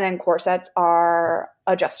 And then corsets are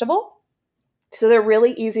adjustable. So they're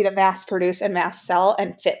really easy to mass produce and mass sell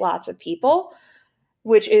and fit lots of people,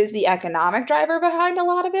 which is the economic driver behind a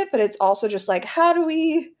lot of it. But it's also just like, how do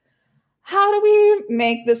we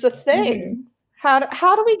make this a thing? Mm-hmm.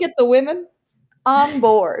 How do we get the women on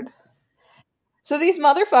board? So these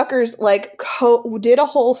motherfuckers like did a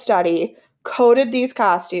whole study, coded these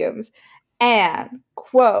costumes and,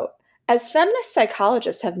 quote, as feminist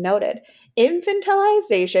psychologists have noted,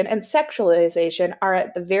 infantilization and sexualization are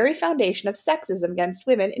at the very foundation of sexism against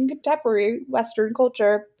women in contemporary Western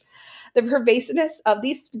culture. The pervasiveness of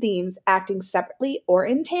these themes, acting separately or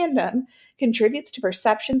in tandem, contributes to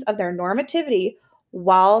perceptions of their normativity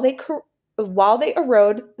while they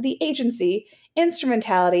erode the agency,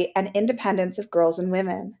 instrumentality, and independence of girls and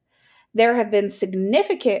women. There have been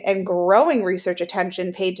significant and growing research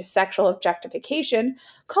attention paid to sexual objectification,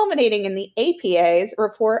 culminating in the APA's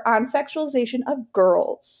report on sexualization of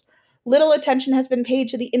girls. Little attention has been paid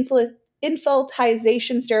to the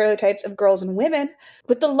infantilization stereotypes of girls and women,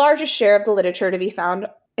 with the largest share of the literature to be found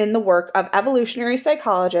in the work of evolutionary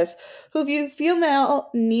psychologists who view female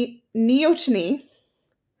neoteny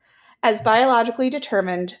as biologically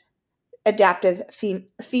determined adaptive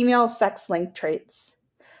female sex-linked traits.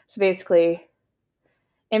 So basically,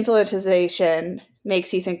 infantilization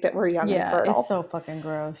makes you think that we're young and fertile. It's so fucking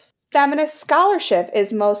gross. Feminist scholarship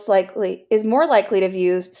is more likely to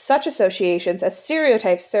view such associations as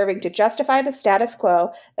stereotypes serving to justify the status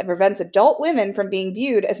quo that prevents adult women from being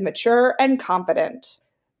viewed as mature and competent.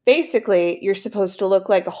 Basically, you're supposed to look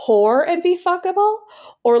like a whore and be fuckable,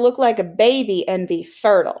 or look like a baby and be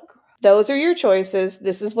fertile. Those are your choices.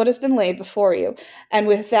 This is what has been laid before you. And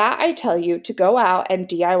with that, I tell you to go out and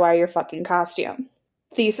DIY your fucking costume.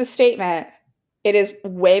 Thesis statement. It is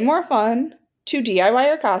way more fun to DIY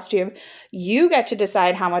your costume. You get to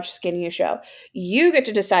decide how much skin you show. You get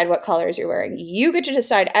to decide what colors you're wearing. You get to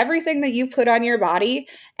decide everything that you put on your body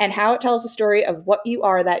and how it tells the story of what you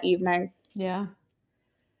are that evening. Yeah.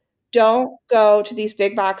 Don't go to these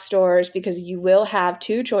big box stores because you will have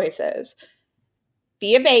two choices.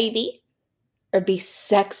 Be a baby or be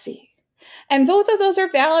sexy. And both of those are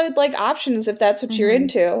valid options if that's what you're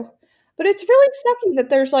into. But it's really sucky that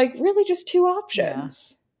there's really just two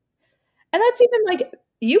options. Yeah. And that's even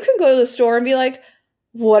you can go to the store and be like,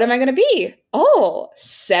 what am I going to be? Oh,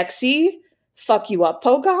 sexy, fuck you up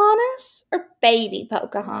Pocahontas or baby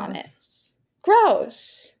Pocahontas?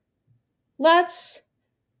 Gross. Let's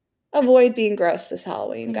avoid being gross this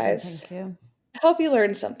Halloween, guys. Thank you. I hope you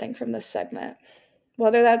learned something from this segment.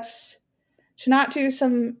 Whether that's to not do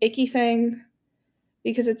some icky thing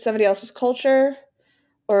because it's somebody else's culture,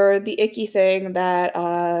 or the icky thing that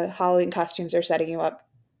Halloween costumes are setting you up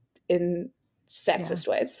in sexist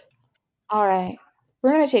ways. All right.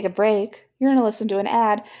 We're going to take a break. You're going to listen to an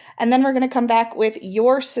ad, and then we're going to come back with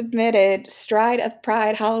your submitted Stride of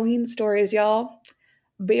Pride Halloween stories, y'all.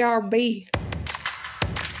 BRB.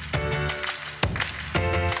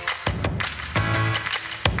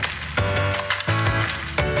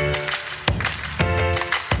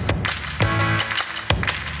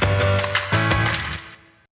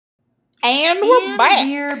 And we're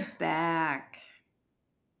back.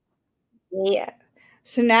 Yeah.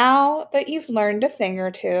 So now that you've learned a thing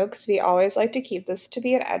or two, because we always like to keep this to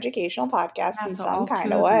be an educational podcast in some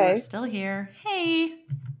kind of way. We're still here. Hey,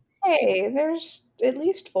 there's at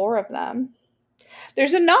least 4 of them.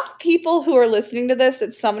 There's enough people who are listening to this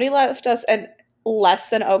that somebody left us a less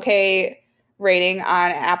than okay rating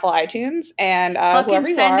on Apple iTunes, and whoever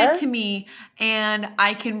you send are, it to me, and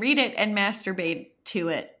I can read it and masturbate to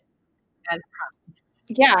it.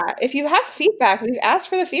 Yeah, if you have feedback, we've asked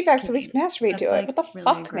for the feedback so we can masturbate to it. What the really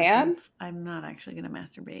fuck, man? I'm not actually going to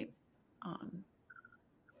masturbate on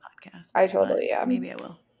podcast. I totally am. Maybe I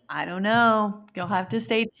will. I don't know. You'll have to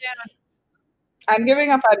stay tuned. I'm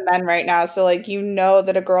giving up on men right now, so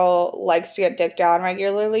that a girl likes to get dicked down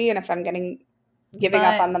regularly, and if I'm giving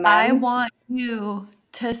up on the men, I want you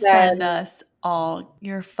to send us all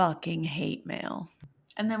your fucking hate mail,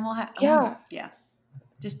 and then we'll have yeah.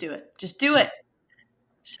 Just do it. Just do it.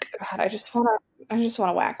 God, I just want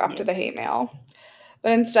to whack off to the hate mail.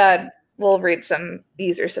 But instead, we'll read some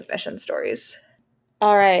user submission stories.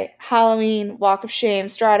 All right. Halloween, Walk of Shame,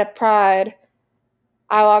 Stride of Pride,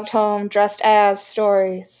 I Walked Home Dressed As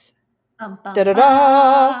stories.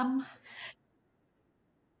 Da-da-da!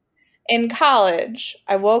 In college,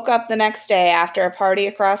 I woke up the next day after a party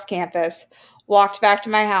across campus, walked back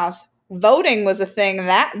to my house. Voting was a thing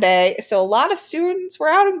that day, so a lot of students were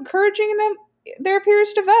out encouraging their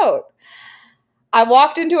peers to vote. I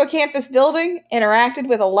walked into a campus building, interacted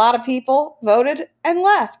with a lot of people, voted, and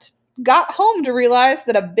left. Got home to realize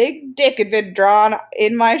that a big dick had been drawn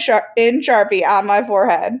in Sharpie on my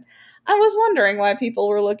forehead. I was wondering why people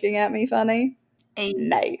were looking at me funny.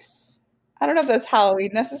 Nice. I don't know if that's Halloween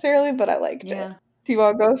necessarily, but I liked it. Do you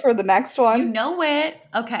want to go for the next one? You know it.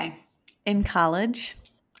 Okay. In college,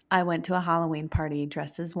 I went to a Halloween party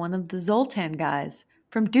dressed as one of the Zoltan guys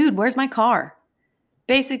from Dude, Where's My Car?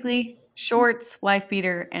 Basically, shorts, wife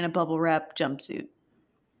beater, and a bubble wrap jumpsuit.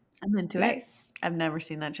 I'm into it. Nice. I've never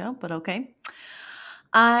seen that show, but okay.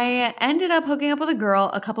 I ended up hooking up with a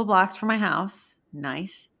girl a couple blocks from my house.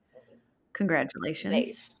 Nice. Congratulations.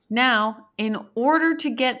 Nice. Now, in order to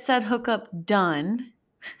get said hookup done,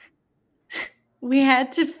 we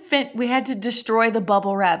had to destroy the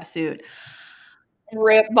bubble wrap suit.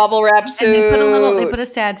 Rip bubble wrap suit. And they put a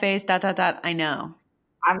sad face, ... I know.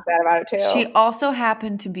 I'm sad about it too. She also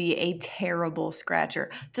happened to be a terrible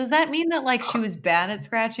scratcher. Does that mean that like she was bad at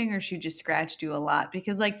scratching, or she just scratched you a lot?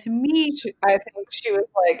 Because like to me, I think she was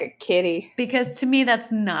like a kitty. because to me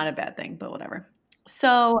that's not a bad thing, but whatever.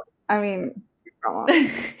 So I mean,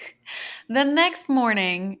 the next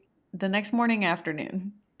morning,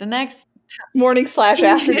 afternoon, the next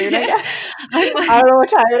morning/afternoon, I guess. I don't know what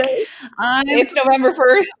time it is. It's November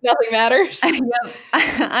 1st. Nothing matters. Yep.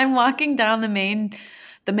 I'm walking down the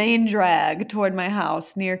main drag toward my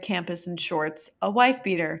house near campus in shorts, a wife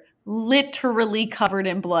beater, literally covered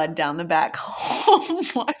in blood down the back. Oh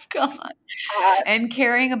my God. And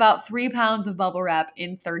carrying about 3 pounds of bubble wrap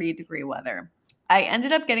in 30-degree weather. I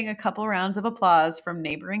ended up getting a couple rounds of applause from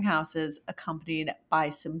neighboring houses, accompanied by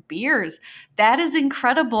some beers. That is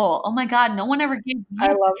incredible. Oh my God, no one ever gave me. I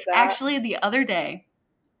love that. Actually, the other day,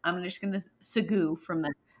 I'm just going to segue from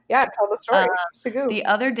this. Yeah, tell the story. Segue. The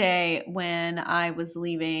other day when I was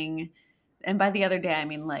leaving, and by the other day, I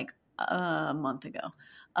mean like a month ago,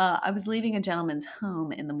 I was leaving a gentleman's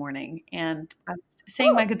home in the morning, and I was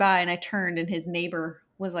saying my goodbye, and I turned, and his neighbor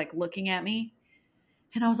was like looking at me.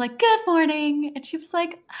 And I was like, good morning. And she was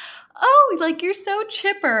like, oh, like, you're so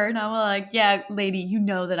chipper. And I was like, yeah, lady, you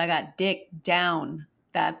know that I got dick down.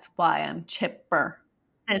 That's why I'm chipper.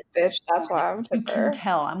 Bitch, that's why I'm chipper. You can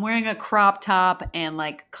tell. I'm wearing a crop top and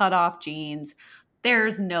like cut off jeans.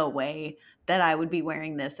 There's no way that I would be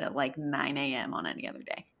wearing this at like 9 a.m. on any other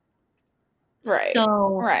day. Right.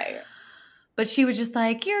 So, right. But she was just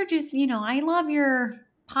like, you're just, I love your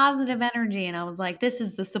positive energy. And I was like, this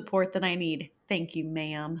is the support that I need. Thank you,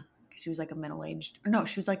 ma'am. She was like a middle-aged, no,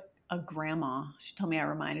 she was like a grandma. She told me I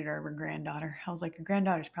reminded her of her granddaughter. I was like, your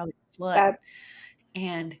granddaughter's probably a slut.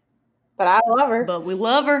 But I love her. But we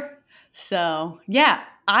love her. So yeah,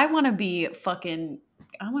 I want to get a fucking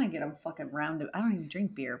round of, I don't even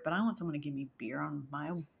drink beer, but I want someone to give me beer on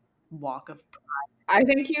my walk of pride. I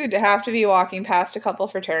think you'd have to be walking past a couple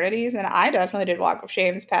fraternities, and I definitely did walk of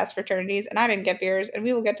shames past fraternities, and I didn't get beers, and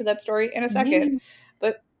we will get to that story in a second.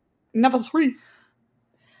 But number 3.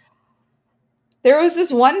 There was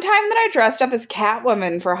this one time that I dressed up as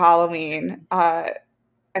Catwoman for Halloween,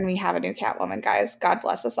 and we have a new Catwoman, guys. God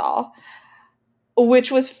bless us all. Which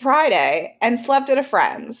was Friday, and slept at a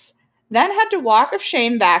friend's. Then had to walk of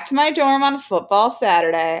shame back to my dorm on football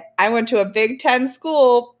Saturday. I went to a Big Ten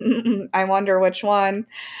school. I wonder which one.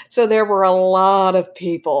 So there were a lot of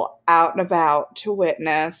people out and about to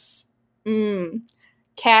witness.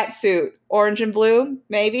 Cat suit. Orange and blue,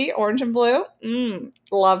 maybe. Orange and blue.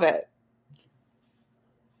 Love it.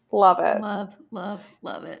 Love it.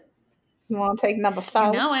 Love it. You want to take number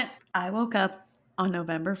 5? You know it. I woke up on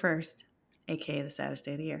November 1st, aka the saddest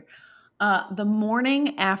day of the year. The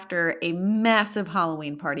morning after a massive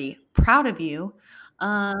Halloween party, proud of you,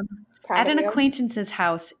 at an acquaintance's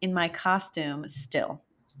house in my costume still,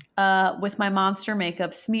 with my monster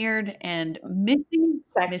makeup smeared and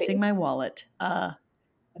missing my wallet.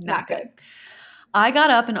 Not good. I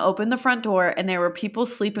got up and opened the front door, and there were people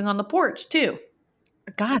sleeping on the porch too.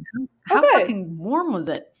 God, how fucking warm was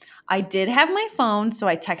it? I did have my phone, so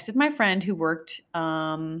I texted my friend who worked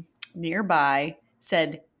nearby,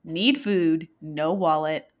 said, need food, no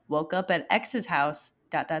wallet, woke up at X's house, ...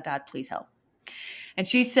 please help. And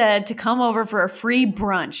she said to come over for a free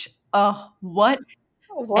brunch. Oh, what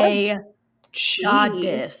a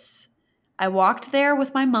goddess. I walked there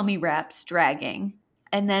with my mummy wraps dragging.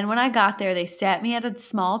 And then when I got there, they sat me at a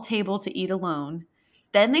small table to eat alone.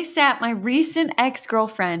 Then they sat my recent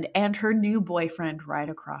ex-girlfriend and her new boyfriend right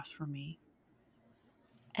across from me.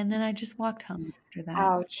 And then I just walked home after that.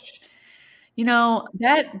 Ouch.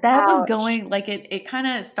 That was going, like, it kind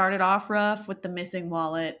of started off rough with the missing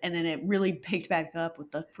wallet, and then it really picked back up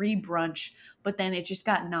with the free brunch, but then it just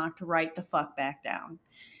got knocked right the fuck back down.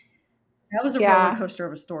 That was a roller coaster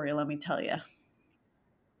of a story, let me tell you.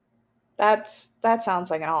 That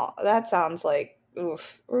sounds like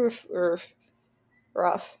oof,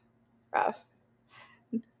 rough.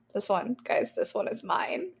 This one, guys, this one is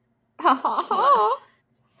mine. Yes.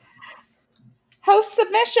 Host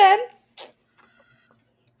submission.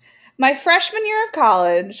 My freshman year of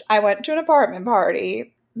college, I went to an apartment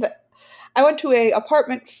party. I went to a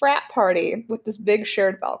apartment frat party with this big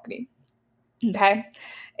shared balcony. Okay.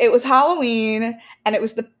 It was Halloween, and it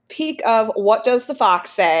was the peak of What Does the Fox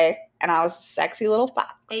Say? And I was a sexy little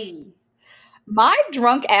fox. Hey. My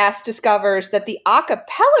drunk ass discovers that the a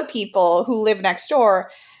cappella people who live next door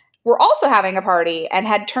were also having a party and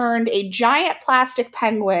had turned a giant plastic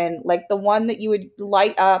penguin, like the one that you would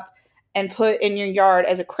light up and put in your yard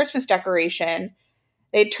as a Christmas decoration.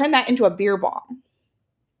 They had turned that into a beer bong.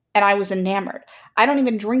 And I was enamored. I don't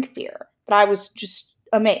even drink beer, but I was just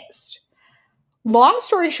amazed. Long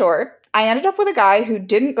story short, I ended up with a guy who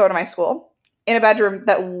didn't go to my school in a bedroom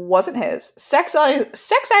that wasn't his,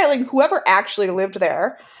 sex-iling whoever actually lived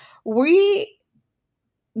there. We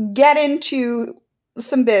get into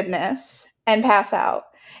some business and pass out.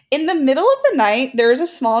 In the middle of the night, there's a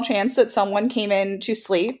small chance that someone came in to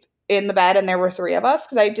sleep in the bed, and there were 3 of us,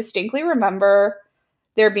 because I distinctly remember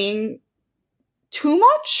there being too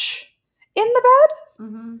much in the bed.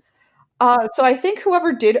 Mm-hmm. So I think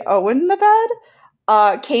whoever did own the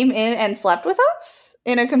bed came in and slept with us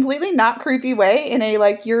in a completely not creepy way, in a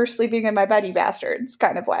like, you're sleeping in my bed, you bastards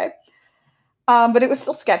kind of way. But it was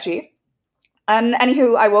still sketchy. And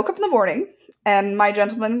anywho, I woke up in the morning and my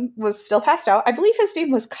gentleman was still passed out. I believe his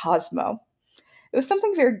name was Cosmo. It was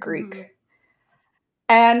something very Greek. Mm-hmm.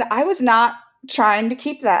 And I was not trying to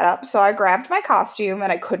keep that up, so I grabbed my costume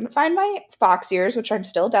and I couldn't find my fox ears, which I'm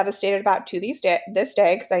still devastated about to this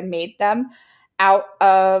day because I made them out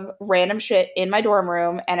of random shit in my dorm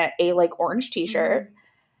room and a like orange t-shirt.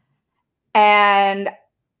 Mm-hmm. And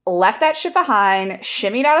left that shit behind,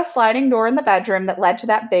 shimmied out a sliding door in the bedroom that led to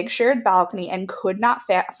that big shared balcony, and could not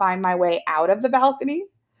find my way out of the balcony.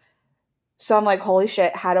 So I'm like, holy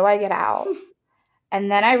shit, how do I get out? And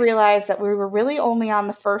then I realized that we were really only on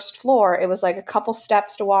the first floor. It was like a couple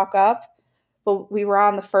steps to walk up, but we were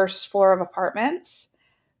on the first floor of apartments.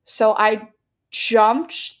 So I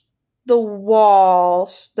jumped the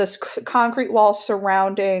walls, this concrete wall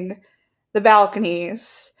surrounding the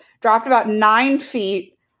balconies, dropped about 9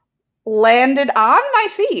 feet, landed on my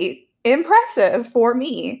feet, impressive for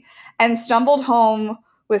me, and stumbled home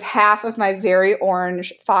with half of my very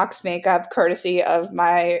orange fox makeup, courtesy of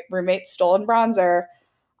my roommate's stolen bronzer,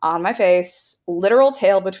 on my face, literal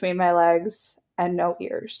tail between my legs, and no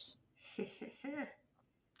ears.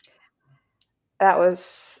 That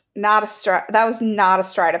was not a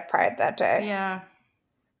stride of pride that day. Yeah.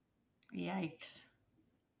 Yikes.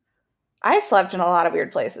 I slept in a lot of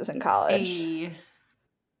weird places in college. Hey.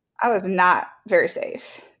 I was not very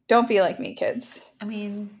safe. Don't be like me, kids. I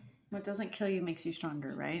mean, what doesn't kill you makes you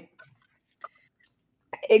stronger, right?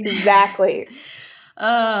 Exactly.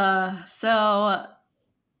 So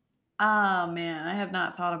oh man, I have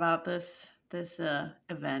not thought about this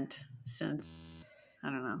event since,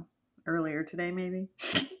 I don't know, earlier today maybe.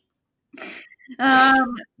 You know,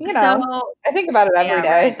 So I think about it every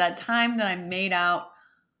day. right, that time that I made out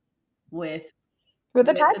with With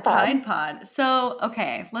the the Tide Pod. Tide Pod. So,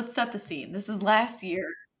 okay, let's set the scene. This is last year.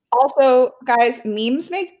 Also, guys, memes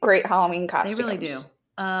make great Halloween They costumes. really do.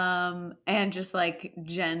 And just like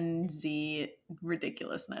Gen Z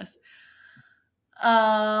ridiculousness.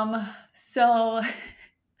 So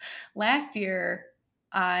last year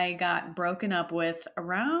I got broken up with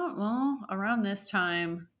around this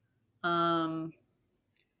time. Rip.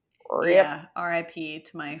 Yeah, RIP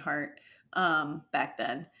to my heart back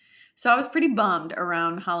then. So I was pretty bummed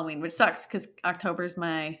around Halloween, which sucks because October is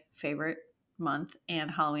my favorite month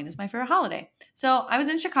and Halloween is my favorite holiday. So I was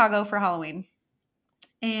in Chicago for Halloween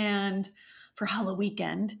and for Halloween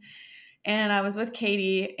weekend. And I was with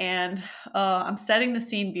Katie, and I'm setting the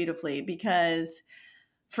scene beautifully because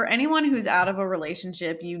for anyone who's out of a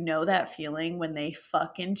relationship, you know that feeling when they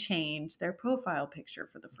fucking change their profile picture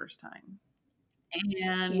for the first time.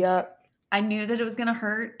 And Yep. I knew that it was going to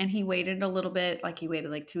hurt, and he waited a little bit, like he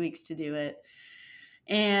waited like 2 weeks to do it.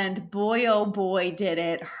 And boy, oh boy, did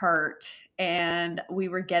it hurt. And we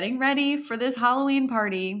were getting ready for this Halloween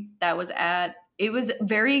party that was it was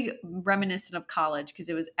very reminiscent of college because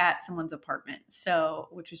it was at someone's apartment. So,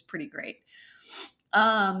 which was pretty great.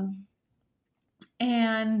 And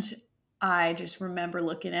I just remember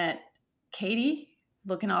looking at Katie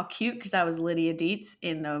looking all cute because I was Lydia Dietz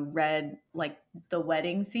in the red, like the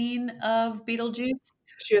wedding scene of Beetlejuice.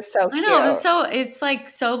 She was so I cute. know, it's like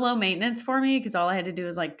so low maintenance for me because all I had to do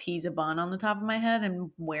was like tease a bun on the top of my head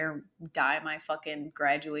and dye my fucking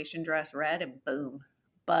graduation dress red and boom.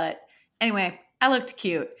 But anyway, I looked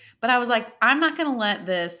cute. But I was like, I'm not going to let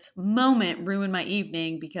this moment ruin my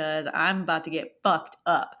evening because I'm about to get fucked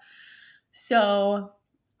up. So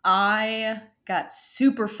I got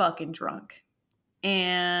super fucking drunk.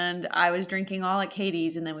 And I was drinking all at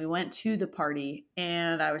Katie's, and then we went to the party,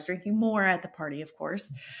 and I was drinking more at the party, of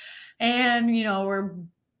course. And, you know, we're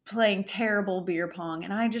playing terrible beer pong.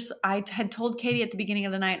 And I had told Katie at the beginning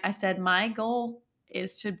of the night, I said, my goal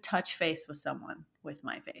is to touch face with someone with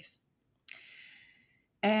my face.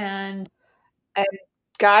 And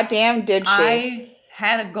goddamn did she. I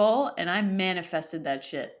had a goal and I manifested that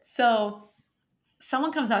shit. So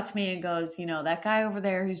someone comes out to me and goes, that guy over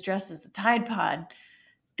there who's dressed as the Tide Pod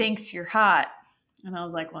thinks you're hot. And I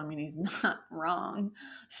was like, well, I mean, he's not wrong.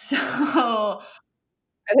 So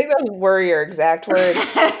I think those were your exact words.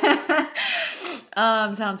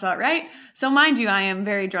 Sounds about right. So mind you, I am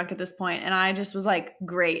very drunk at this point, and I just was like,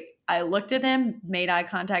 great. I looked at him, made eye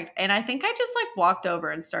contact, and I think I just like walked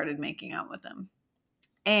over and started making out with him.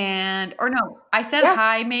 Or no, I said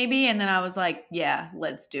hi maybe, and then I was like, yeah,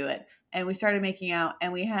 let's do it. And we started making out,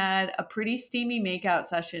 and we had a pretty steamy makeout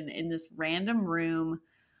session in this random room.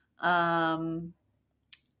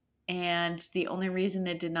 And the only reason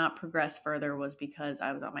it did not progress further was because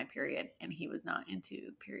I was on my period and he was not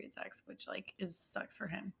into period sex, which like sucks for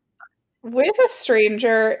him. With a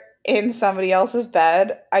stranger in somebody else's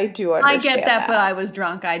bed, I do understand. I get that, but I was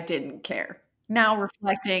drunk. I didn't care. Now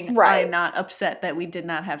reflecting, Right. I'm not upset that we did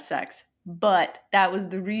not have sex, but that was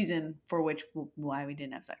the reason for why we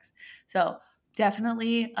didn't have sex. So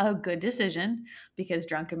definitely a good decision because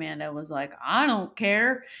drunk Amanda was like, I don't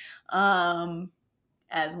care.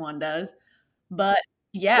 As one does. But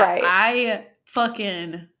yeah, Right. I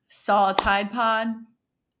fucking saw a Tide Pod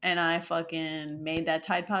and I fucking made that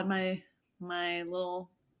Tide Pod my little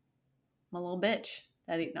bitch.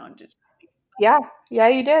 Yeah,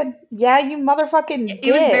 you did. Yeah, you motherfucking did.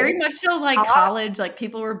 It was very much so like college, like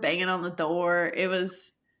people were banging on the door. It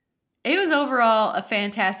was overall a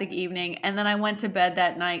fantastic evening. And then I went to bed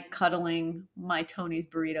that night cuddling my Tony's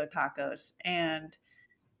burrito tacos. And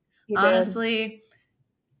honestly,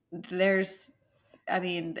 it's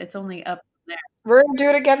only up there. We're gonna do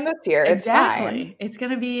it again this year. Exactly. It's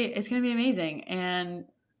fine. It's gonna be amazing. And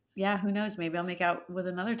yeah, who knows? Maybe I'll make out with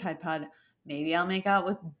another Tide Pod. Maybe I'll make out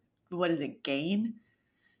with what is it? Gain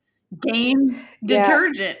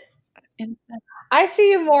detergent. I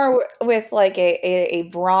see you more with like a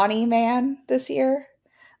brawny man this year,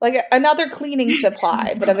 like another cleaning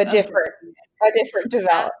supply, but of a different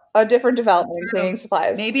development cleaning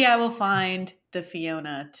supplies. Maybe I will find the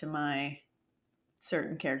Fiona to my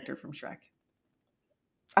certain character from Shrek.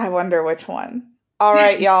 I wonder which one. All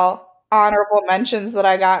right, y'all. Honorable mentions that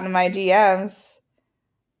I got in my DMs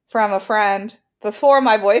from a friend. Before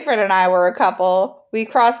my boyfriend and I were a couple, we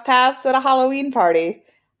crossed paths at a Halloween party.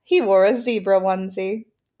 He wore a zebra onesie.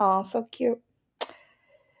 Oh, so cute.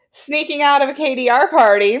 Sneaking out of a KDR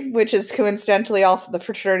party, which is coincidentally also the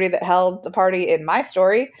fraternity that held the party in my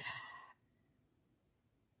story,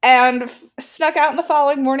 and snuck out in the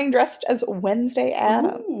following morning dressed as Wednesday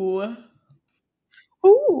Addams.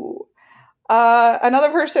 Ooh. Another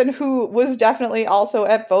person who was definitely also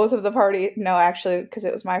at both of the parties. No, actually, because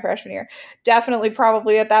it was my freshman year. Definitely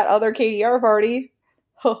probably at that other KDR party.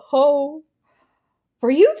 Ho ho.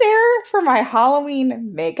 Were you there for my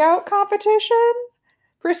Halloween makeout competition?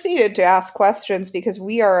 Proceeded to ask questions because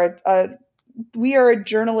we are a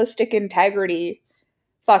journalistic integrity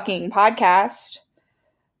fucking podcast.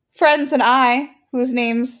 Friends and I, whose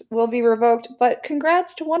names will be revoked, but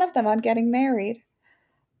congrats to one of them on getting married.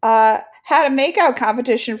 Had a makeout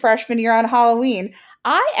competition freshman year on Halloween.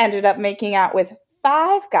 I ended up making out with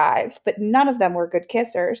 5 guys, but none of them were good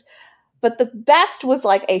kissers. But the best was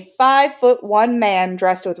like a 5'1" man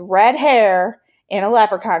dressed with red hair in a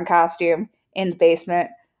leprechaun costume in the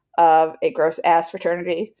basement of a gross ass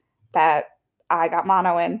fraternity that I got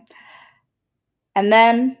mono in. And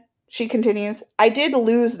then she continues, I did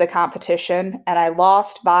lose the competition and I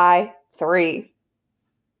lost by 3.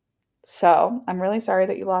 So I'm really sorry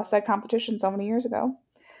that you lost that competition so many years ago.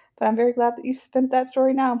 But I'm very glad that you spent that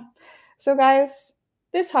story now. So guys,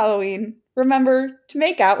 this Halloween, remember to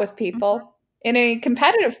make out with people in a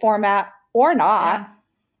competitive format or not. Yeah.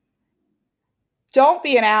 Don't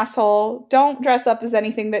be an asshole. Don't dress up as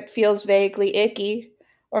anything that feels vaguely icky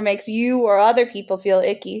or makes you or other people feel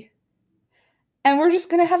icky. And we're just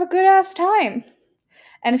going to have a good ass time.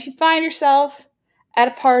 And if you find yourself at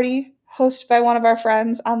a party hosted by one of our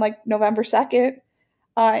friends on like November 2nd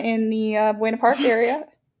in the Buena Park area,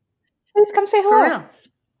 please come say hello. For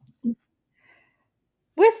real.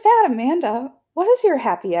 With that, Amanda, what is your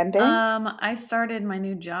happy ending? I started my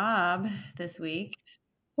new job this week.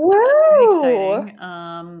 So that's pretty exciting.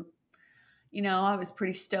 I was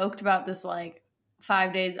pretty stoked about this, like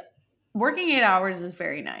 5 days. Working 8 hours is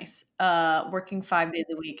very nice. Working 5 days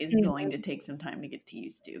a week is going to take some time to get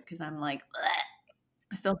used to because I'm like,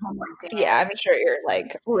 I still have homework. Yeah, I'm sure you're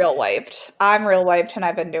like real wiped. I'm real wiped and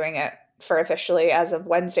I've been doing it for officially as of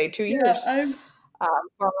Wednesday 2 years. I'm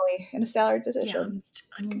Formerly in a salaried yeah, position.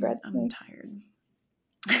 Congrats to I'm me. tired.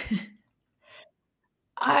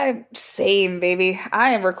 I'm same, baby.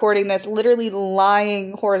 I am recording this literally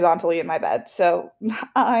lying horizontally in my bed, so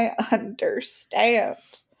I understand.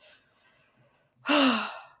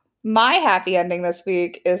 My happy ending this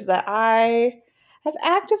week is that I have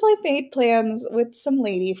actively made plans with some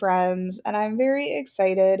lady friends, and I'm very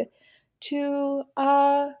excited to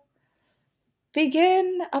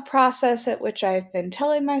begin a process at which I've been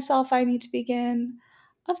telling myself I need to begin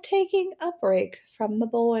of taking a break from the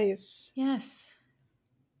boys. Yes.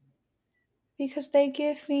 Because they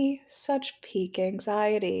give me such peak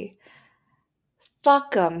anxiety.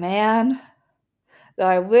 Fuck 'em, man. Though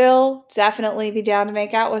I will definitely be down to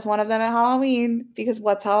make out with one of them at Halloween, because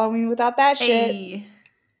what's Halloween without that shit? Hey.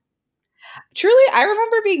 Truly, I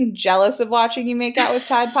remember being jealous of watching you make out with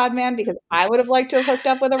Tide Pod Man because I would have liked to have hooked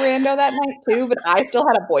up with a rando that night too, but I still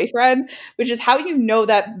had a boyfriend, which is how you know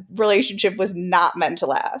that relationship was not meant to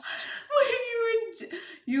last.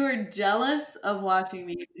 You were jealous of watching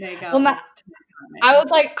me make out Well, with I was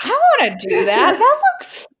like, I want to do that. That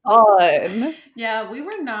looks fun. Yeah, we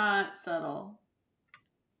were not subtle.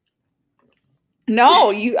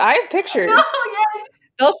 No, I have pictures. No, yeah.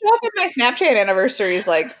 They'll show up at my Snapchat anniversaries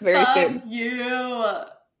like very soon. Fuck you.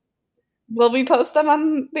 Will we post them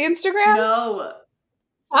on the Instagram? No.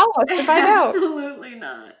 Follow us to find out. Absolutely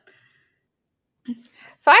not.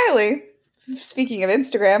 Finally, speaking of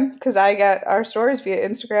Instagram, because I get our stories via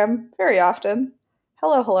Instagram very often.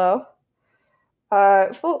 Hello, hello.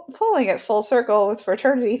 Pulling it full circle with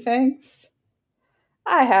fraternity things.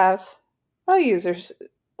 I have a user's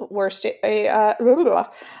worst a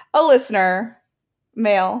listener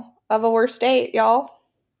mail of a worst date, y'all.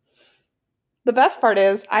 The best part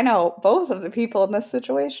is I know both of the people in this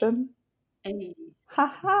situation. Hey.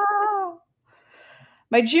 Ha.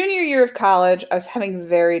 My junior year of college, I was having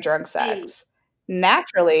very drunk sex.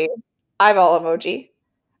 Naturally, eyeball emoji.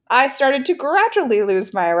 I started to gradually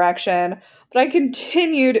lose my erection, but I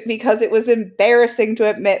continued because it was embarrassing to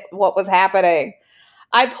admit what was happening.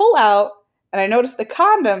 I pull out, and I notice the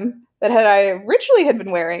condom that I originally had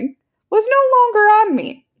been wearing was no longer on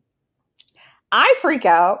me. I freak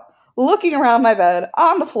out, looking around my bed,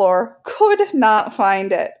 on the floor, could not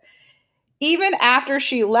find it. Even after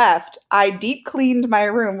she left, I deep cleaned my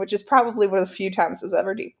room, which is probably one of the few times I've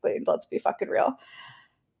ever deep cleaned, let's be fucking real,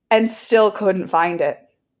 and still couldn't find it.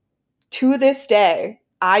 To this day,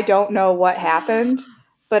 I don't know what happened,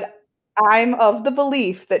 but I'm of the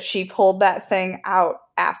belief that she pulled that thing out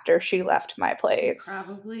after she left my place. She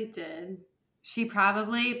probably did. She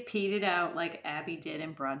probably peed it out like Abby did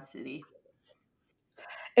in Broad City.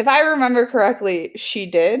 If I remember correctly, she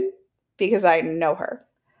did, because I know her.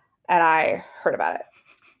 And I heard about it.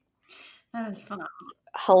 That is fun.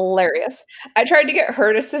 Hilarious. I tried to get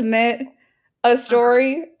her to submit a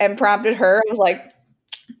story and prompted her. I was like,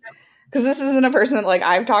 because this isn't a person that like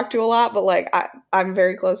I've talked to a lot, but like I'm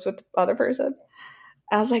very close with the other person.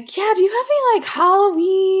 I was like, yeah, do you have any like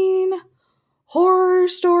Halloween horror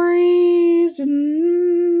stories?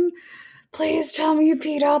 And please tell me you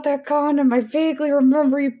peed out that condom. I vaguely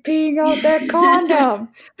remember you peeing out that condom.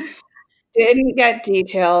 Didn't get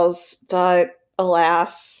details, but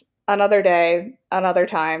alas, another day, another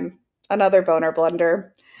time, another boner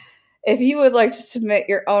blunder. If you would like to submit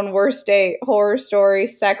your own worst date, horror story,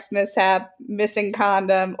 sex mishap, missing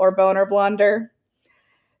condom, or boner blunder,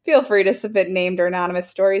 feel free to submit named or anonymous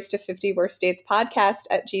stories to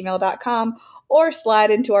 50worstdatespodcast@gmail.com or slide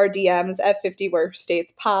into our DMs at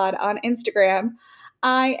 50worstdatespod on Instagram.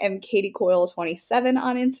 I am Katie Coyle27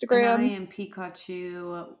 on Instagram. And I am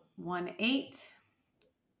Pikachu18.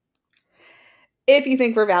 If you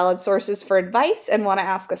think we're valid sources for advice and want to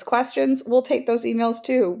ask us questions, we'll take those emails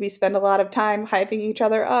too. We spend a lot of time hyping each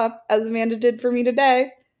other up, as Amanda did for me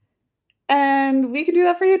today. And we can do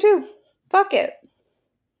that for you too. Fuck it.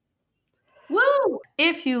 Woo!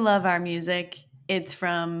 If you love our music, it's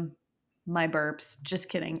from my burps. Just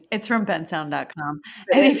kidding. It's from bensound.com.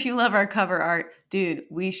 And if you love our cover art, dude,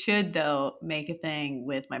 we should though make a thing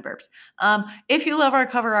with my burps. If you love our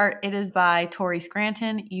cover art, it is by Tori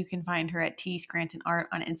Scranton. You can find her at T Scranton Art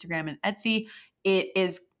on Instagram and Etsy. It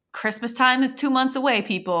is Christmas time is 2 months away,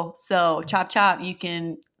 people. So chop chop, you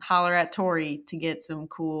can holler at Tori to get some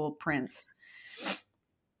cool prints.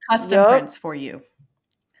 Custom prints for you.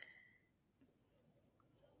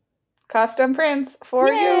 Custom prints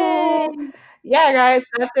for you. Yeah, guys,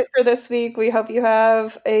 that's it for this week. We hope you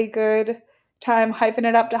have a good time hyping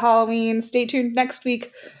it up to Halloween. Stay tuned next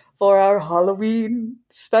week for our Halloween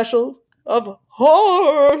special of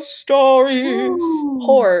horror stories. Ooh.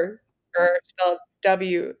 Horror or spelled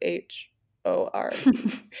WHORD.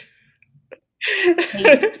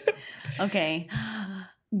 Hate. Okay.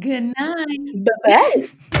 Good night.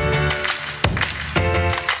 Bye-bye.